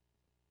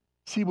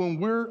 See, when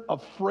we're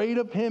afraid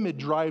of him, it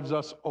drives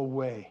us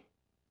away.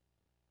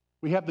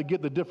 We have to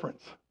get the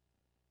difference.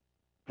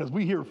 Because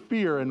we hear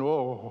fear and,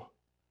 oh,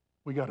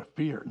 we got to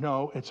fear.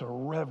 No, it's a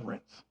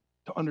reverence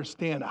to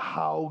understand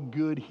how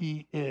good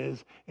he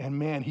is. And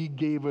man, he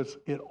gave us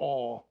it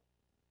all.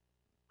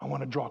 I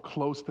want to draw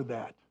close to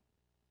that.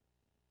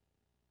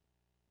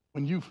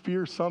 When you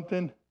fear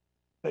something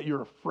that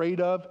you're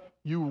afraid of,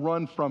 you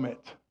run from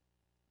it.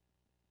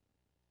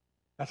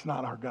 That's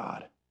not our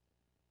God.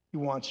 He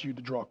wants you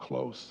to draw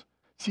close.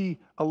 See,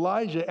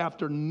 Elijah,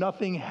 after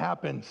nothing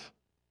happens,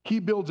 he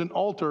builds an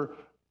altar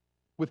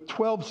with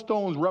 12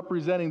 stones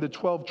representing the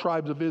 12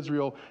 tribes of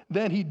Israel.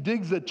 Then he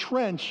digs a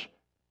trench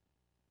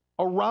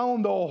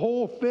around the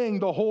whole thing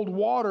to hold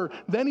water.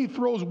 Then he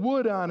throws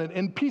wood on it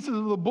and pieces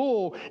of the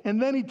bull.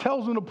 And then he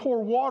tells them to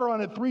pour water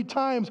on it 3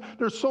 times.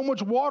 There's so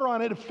much water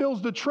on it, it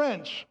fills the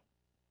trench.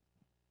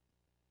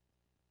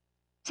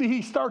 See,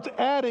 he starts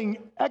adding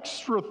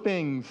extra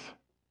things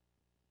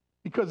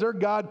because their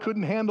God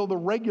couldn't handle the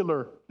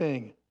regular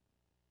thing.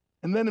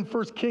 And then in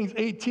 1 Kings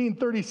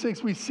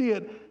 18:36, we see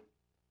it.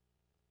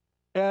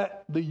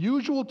 At the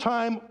usual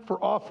time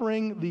for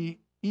offering the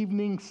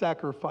evening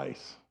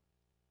sacrifice,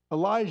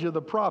 Elijah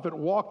the prophet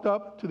walked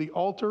up to the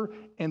altar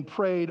and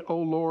prayed, O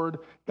Lord,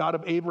 God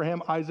of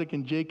Abraham, Isaac,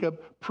 and Jacob,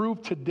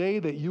 prove today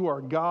that you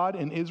are God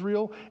in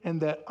Israel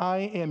and that I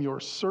am your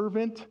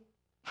servant.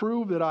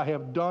 Prove that I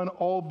have done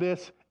all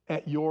this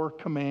at your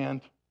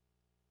command.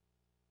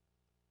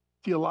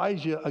 See,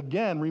 Elijah,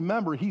 again,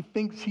 remember, he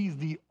thinks he's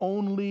the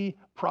only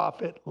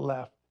prophet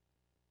left.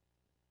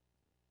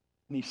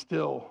 And he's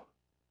still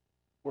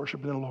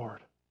worshiping the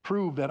Lord.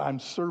 Prove that I'm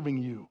serving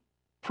you.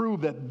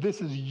 Prove that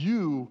this is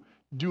you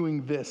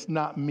doing this,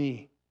 not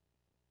me.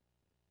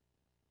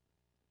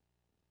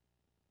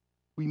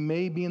 We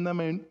may be in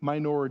the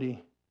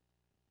minority,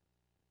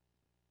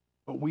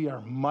 but we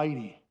are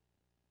mighty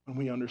when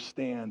we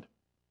understand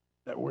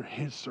that we're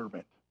his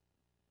servant.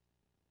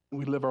 And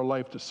we live our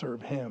life to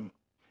serve him.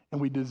 And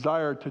we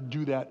desire to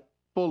do that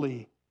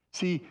fully.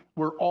 See,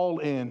 we're all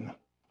in.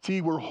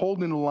 See, we're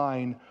holding the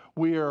line.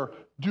 We are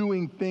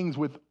doing things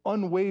with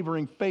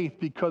unwavering faith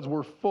because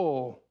we're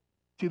full.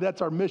 See,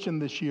 that's our mission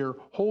this year.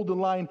 Hold the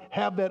line,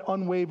 have that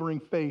unwavering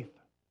faith.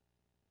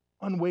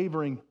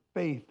 Unwavering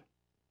faith.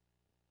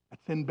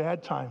 That's in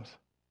bad times,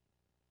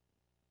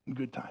 in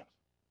good times.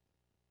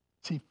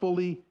 See,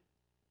 fully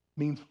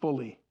means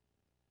fully.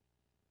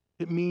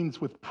 It means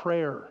with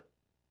prayer.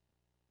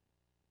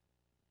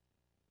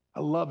 I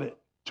love it.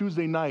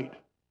 Tuesday night,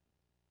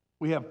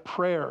 we have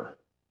prayer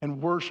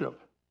and worship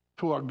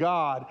to our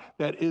God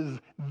that is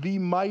the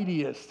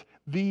mightiest,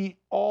 the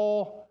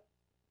all,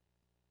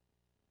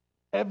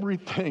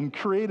 everything,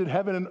 created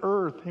heaven and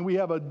earth. And we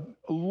have a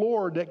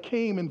Lord that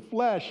came in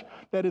flesh,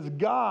 that is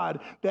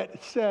God,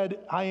 that said,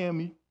 I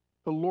am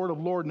the Lord of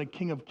Lords and the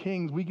King of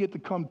Kings. We get to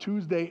come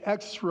Tuesday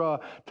extra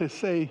to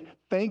say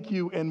thank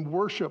you and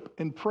worship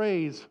and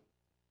praise.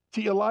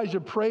 See,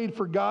 Elijah prayed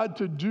for God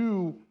to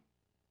do.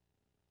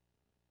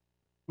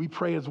 We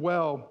pray as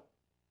well.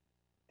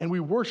 And we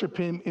worship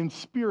him in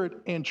spirit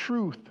and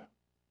truth.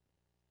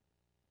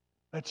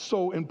 That's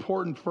so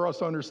important for us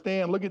to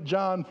understand. Look at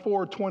John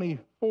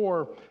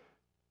 4:24.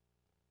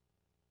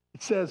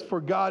 It says,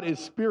 for God is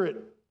spirit,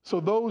 so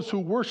those who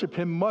worship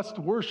him must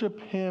worship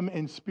him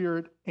in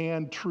spirit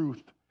and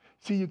truth.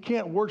 See, you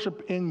can't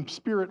worship in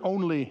spirit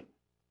only.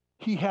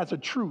 He has a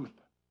truth.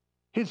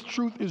 His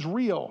truth is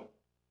real.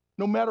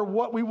 No matter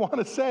what we want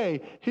to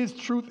say, his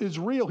truth is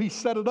real. He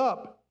set it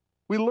up.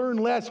 We learned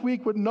last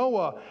week with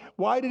Noah.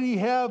 Why did he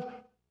have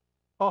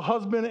a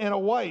husband and a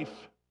wife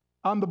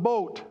on the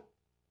boat?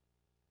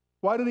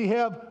 Why did he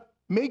have,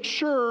 make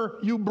sure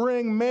you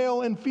bring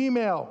male and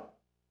female?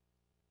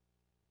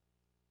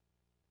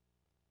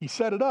 He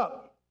set it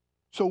up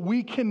so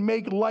we can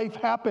make life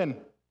happen.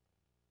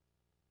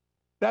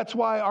 That's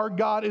why our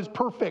God is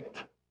perfect.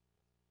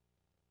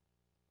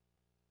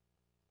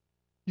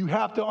 You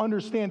have to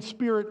understand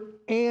spirit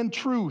and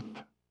truth.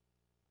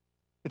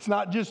 It's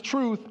not just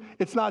truth,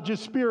 it's not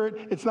just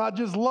spirit, it's not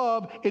just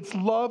love, it's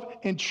love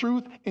and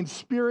truth and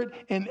spirit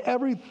and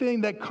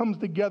everything that comes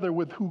together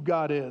with who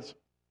God is.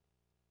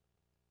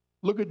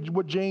 Look at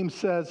what James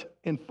says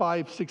in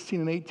 5:16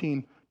 and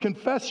 18.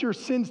 Confess your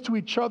sins to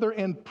each other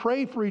and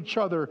pray for each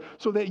other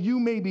so that you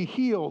may be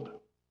healed.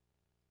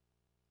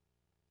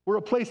 We're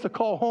a place to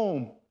call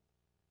home.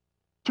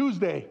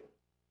 Tuesday,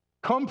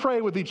 come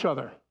pray with each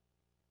other.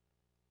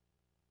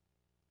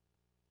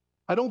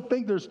 I don't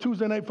think there's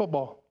Tuesday night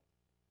football.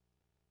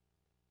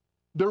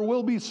 There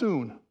will be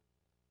soon,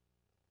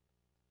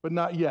 but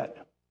not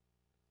yet.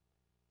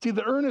 See,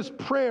 the earnest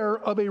prayer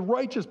of a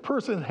righteous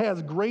person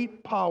has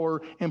great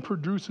power and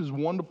produces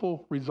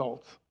wonderful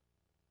results.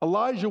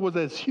 Elijah was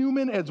as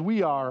human as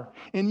we are,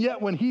 and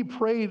yet when he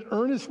prayed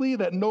earnestly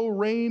that no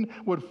rain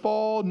would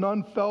fall,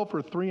 none fell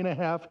for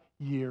 3.5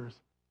 years.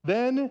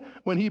 Then,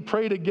 when he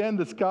prayed again,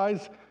 the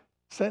skies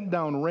sent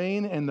down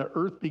rain, and the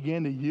earth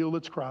began to yield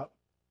its crop.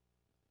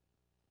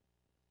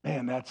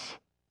 Man, that's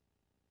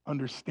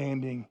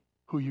understanding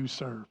who you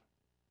serve.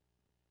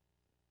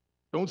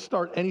 Don't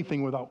start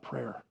anything without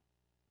prayer.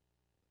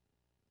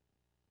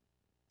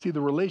 See, the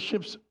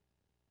relationships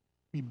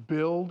we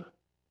build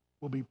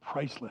will be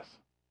priceless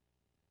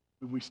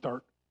when we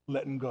start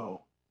letting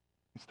go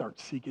and start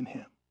seeking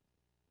him.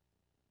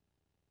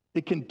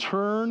 It can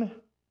turn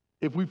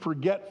if we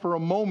forget for a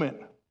moment.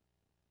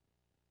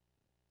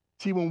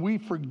 See, when we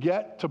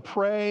forget to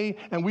pray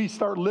and we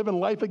start living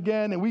life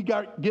again and we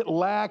get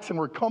lax and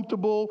we're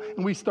comfortable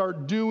and we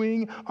start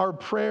doing our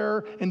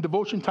prayer and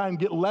devotion time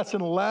get less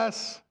and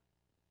less,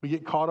 we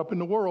get caught up in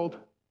the world.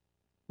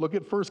 Look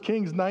at 1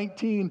 Kings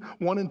 19,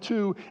 1 and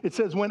 2. It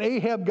says, when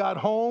Ahab got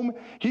home,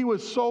 he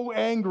was so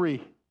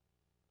angry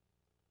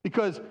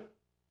because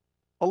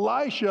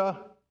Elisha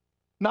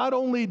not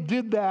only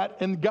did that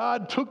and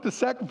God took the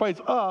sacrifice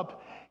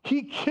up,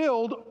 he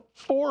killed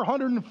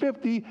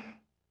 450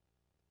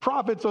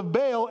 prophets of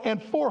Baal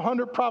and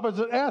 400 prophets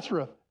of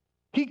Asherah.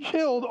 He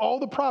killed all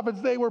the prophets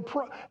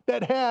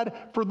that had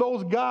for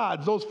those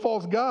gods, those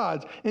false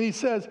gods. And he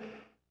says,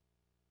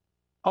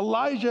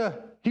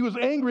 he was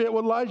angry at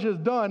what Elijah has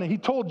done, and he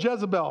told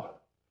Jezebel,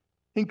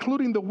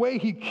 including the way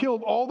he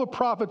killed all the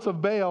prophets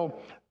of Baal.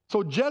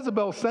 So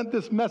Jezebel sent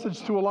this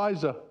message to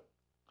Elijah: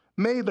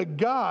 may the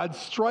gods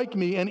strike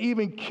me and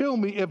even kill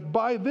me if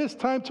by this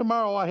time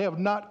tomorrow I have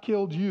not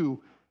killed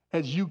you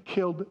as you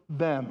killed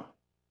them.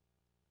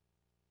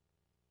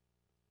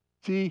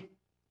 See,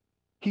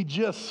 he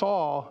just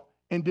saw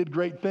and did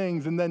great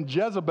things, and then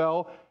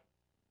Jezebel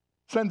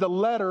sends a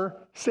letter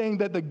saying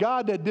that the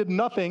God that did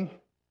nothing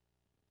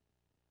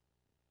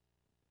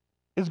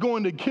is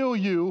going to kill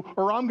you,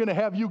 or I'm going to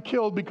have you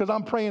killed because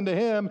I'm praying to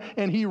him,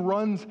 and he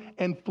runs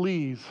and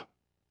flees.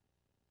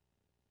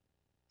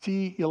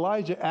 See,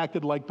 Elijah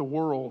acted like the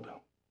world.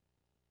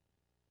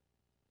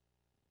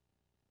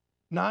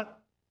 Not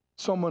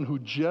someone who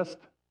just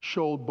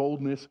showed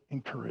boldness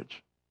and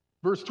courage.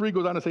 Verse 3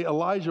 goes on to say,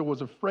 Elijah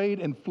was afraid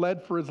and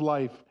fled for his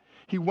life.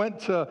 He went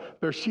to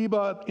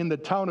Beersheba in the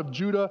town of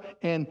Judah,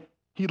 and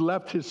he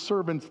left his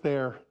servants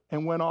there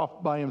and went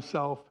off by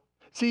himself.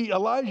 See,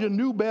 Elijah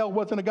knew Baal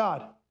wasn't a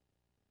god.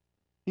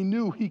 He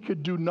knew he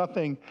could do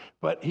nothing,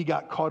 but he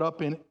got caught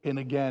up in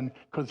again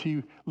because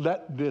he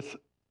let this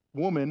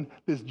woman,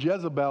 this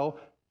Jezebel,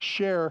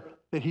 share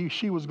that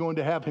she was going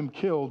to have him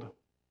killed.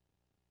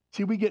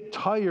 See, we get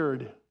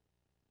tired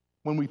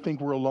when we think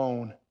we're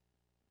alone.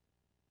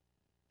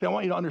 I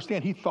want you to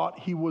understand, he thought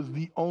he was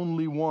the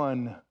only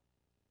one.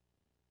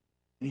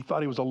 And he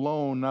thought he was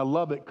alone. And I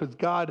love it because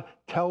God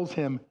tells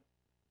him,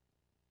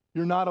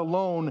 you're not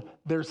alone.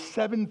 There's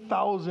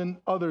 7,000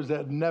 others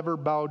that never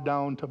bowed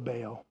down to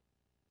Baal.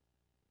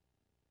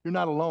 You're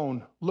not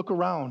alone. Look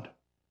around.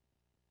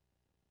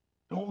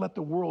 Don't let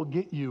the world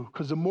get you,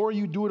 because the more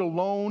you do it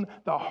alone,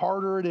 the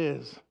harder it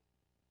is.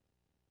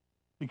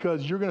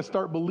 Because you're going to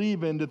start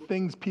believing the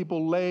things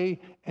people lay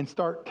and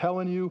start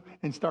telling you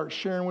and start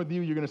sharing with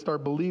you. You're going to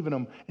start believing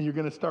them, and you're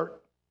going to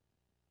start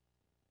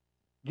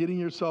getting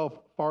yourself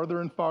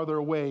farther and farther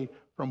away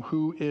from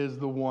who is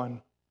the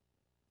one.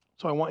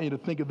 So I want you to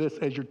think of this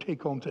as your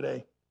take home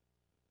today.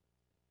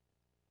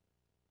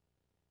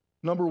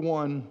 Number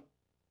one,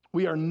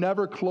 we are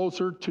never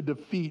closer to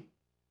defeat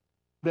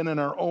than in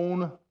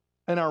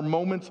our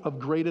moments of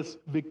greatest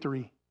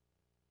victory.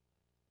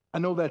 I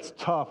know that's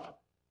tough,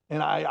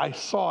 and I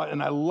saw it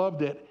and I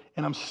loved it,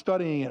 and I'm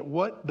studying it.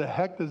 What the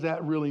heck does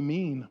that really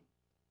mean?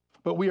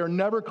 But we are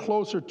never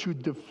closer to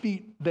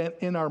defeat than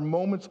in our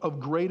moments of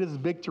greatest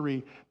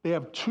victory. They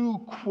have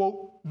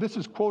this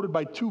is quoted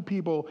by two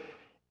people,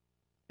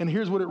 and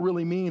here's what it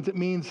really means. It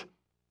means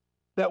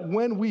that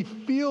when we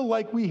feel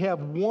like we have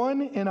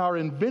won and are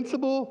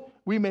invincible,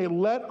 we may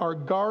let our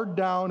guard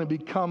down and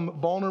become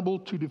vulnerable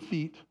to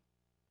defeat.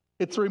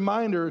 It's a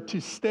reminder to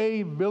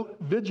stay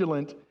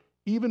vigilant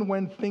even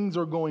when things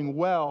are going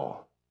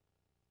well.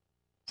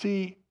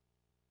 See,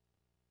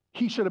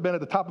 he should have been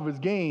at the top of his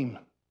game.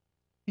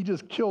 He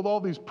just killed all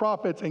these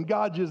prophets, and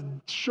God just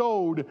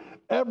showed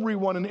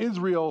everyone in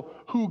Israel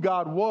who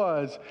God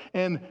was.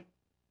 And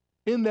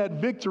in that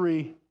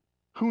victory,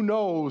 who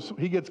knows,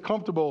 he gets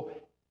comfortable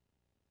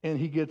and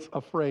he gets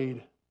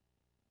afraid.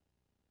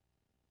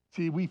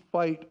 See, we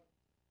fight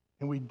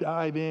and we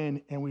dive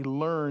in and we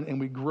learn and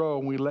we grow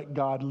and we let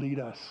God lead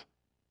us.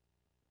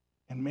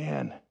 And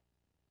man,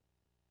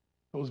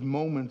 those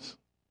moments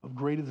of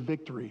greatest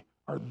victory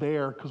are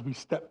there because we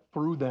step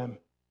through them.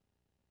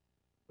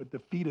 But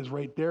defeat is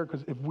right there,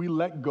 because if we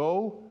let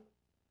go,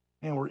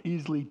 and we're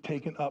easily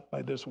taken up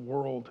by this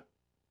world.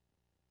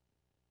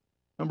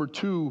 Number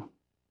 2,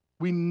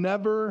 we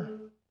never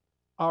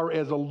are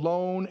as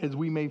alone as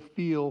we may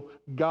feel.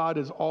 God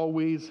is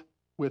always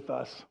with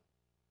us.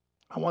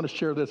 I want to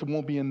share this. It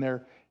won't be in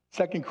there.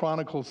 2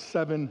 Chronicles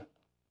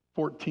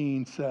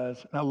 7:14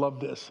 says, and I love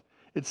this.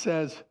 It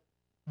says,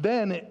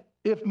 then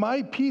if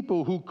my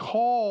people who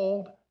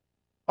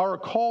are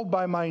called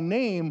by my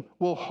name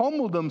will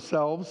humble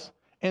themselves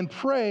and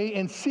pray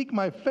and seek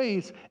my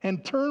face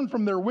and turn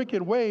from their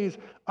wicked ways,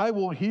 I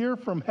will hear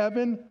from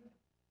heaven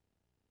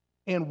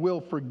and will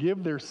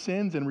forgive their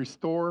sins and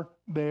restore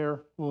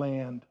their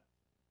land.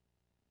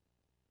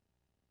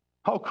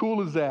 How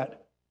cool is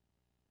that?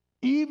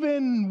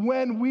 Even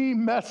when we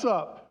mess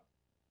up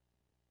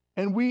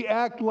and we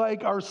act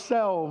like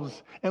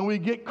ourselves and we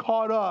get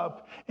caught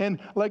up, and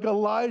like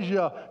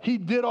Elijah, he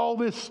did all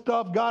this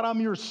stuff. God,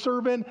 I'm your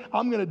servant.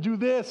 I'm going to do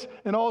this.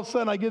 And all of a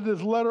sudden I get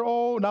this letter.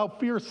 Oh, now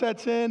fear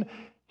sets in.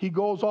 He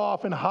goes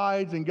off and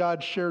hides, and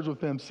God shares with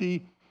him.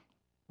 See,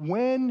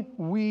 when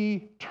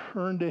we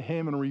turn to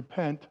him and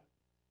repent,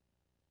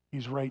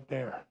 he's right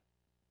there.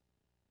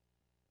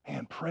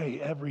 And pray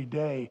every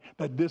day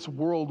that this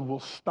world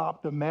will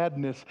stop the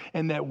madness,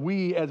 and that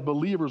we as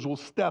believers will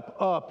step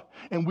up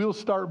and we'll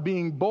start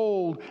being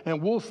bold,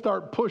 and we'll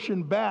start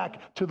pushing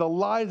back to the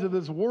lies of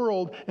this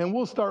world, and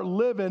we'll start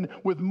living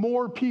with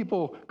more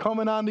people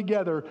coming on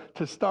together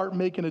to start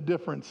making a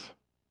difference.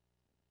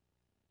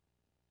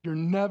 You're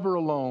never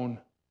alone.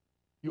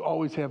 You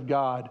always have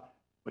God,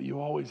 but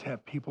you always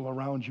have people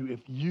around you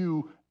if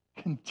you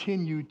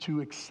continue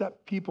to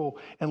accept people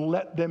and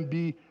let them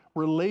be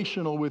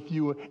relational with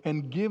you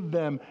and give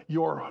them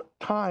your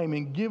time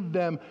and give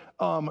them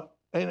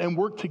and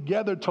work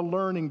together to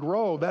learn and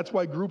grow. That's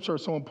why groups are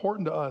so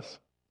important to us.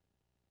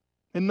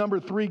 And number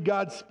 3,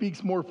 God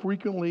speaks more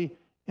frequently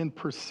in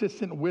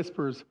persistent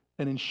whispers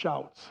than in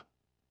shouts.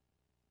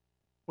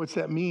 What's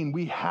that mean?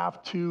 We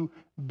have to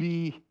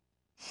be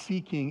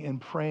seeking and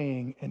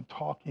praying and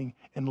talking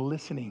and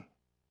listening.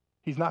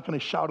 He's not going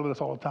to shout at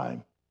us all the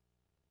time.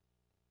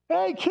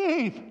 Hey,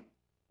 Keith,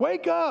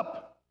 wake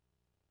up.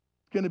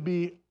 It's going to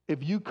be,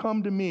 if you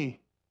come to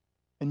me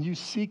and you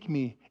seek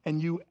me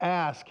and you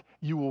ask,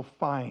 you will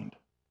find.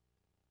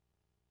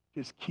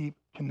 Just keep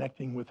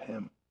connecting with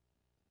him.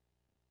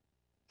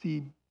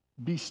 See,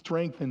 be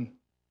strengthened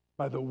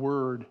by the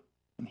word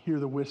and hear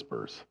the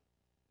whispers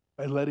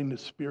by letting the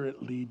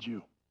Spirit lead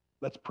you.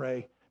 Let's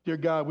pray. Dear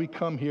God, we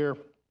come here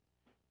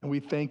and we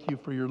thank you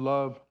for your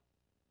love.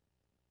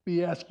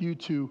 We ask you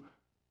to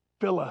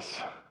fill us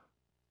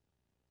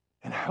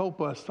and help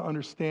us to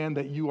understand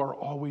that you are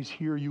always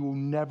here. You will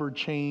never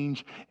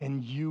change,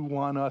 and you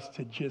want us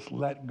to just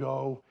let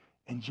go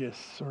and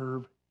just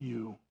serve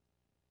you.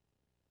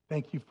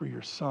 Thank you for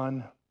your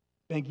Son.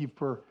 Thank you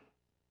for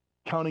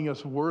counting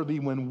us worthy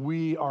when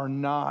we are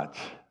not,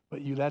 but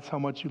that's how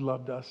much you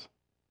loved us.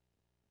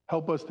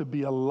 Help us to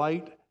be a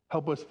light.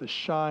 Help us to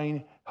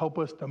shine. Help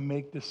us to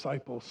make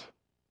disciples,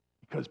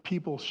 because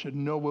people should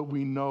know what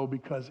we know,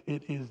 because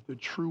it is the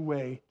true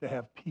way to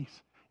have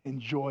peace and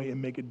joy and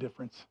make a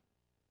difference.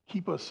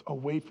 Keep us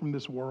away from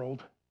this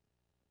world.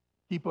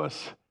 Keep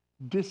us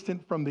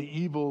distant from the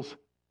evils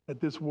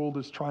that this world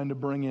is trying to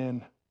bring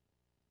in.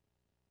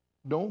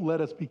 Don't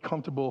let us be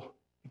comfortable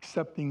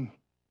accepting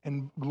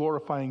and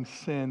glorifying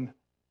sin.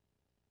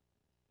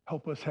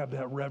 Help us have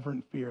that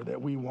reverent fear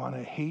that we want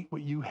to hate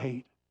what you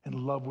hate and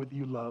love what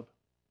you love,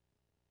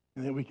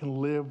 and that we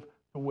can live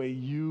the way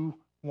you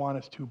want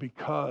us to,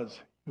 because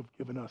you've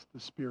given us the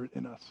Spirit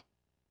in us.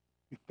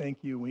 We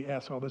thank you. We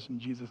ask all this in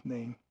Jesus'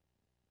 name.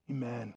 Amen.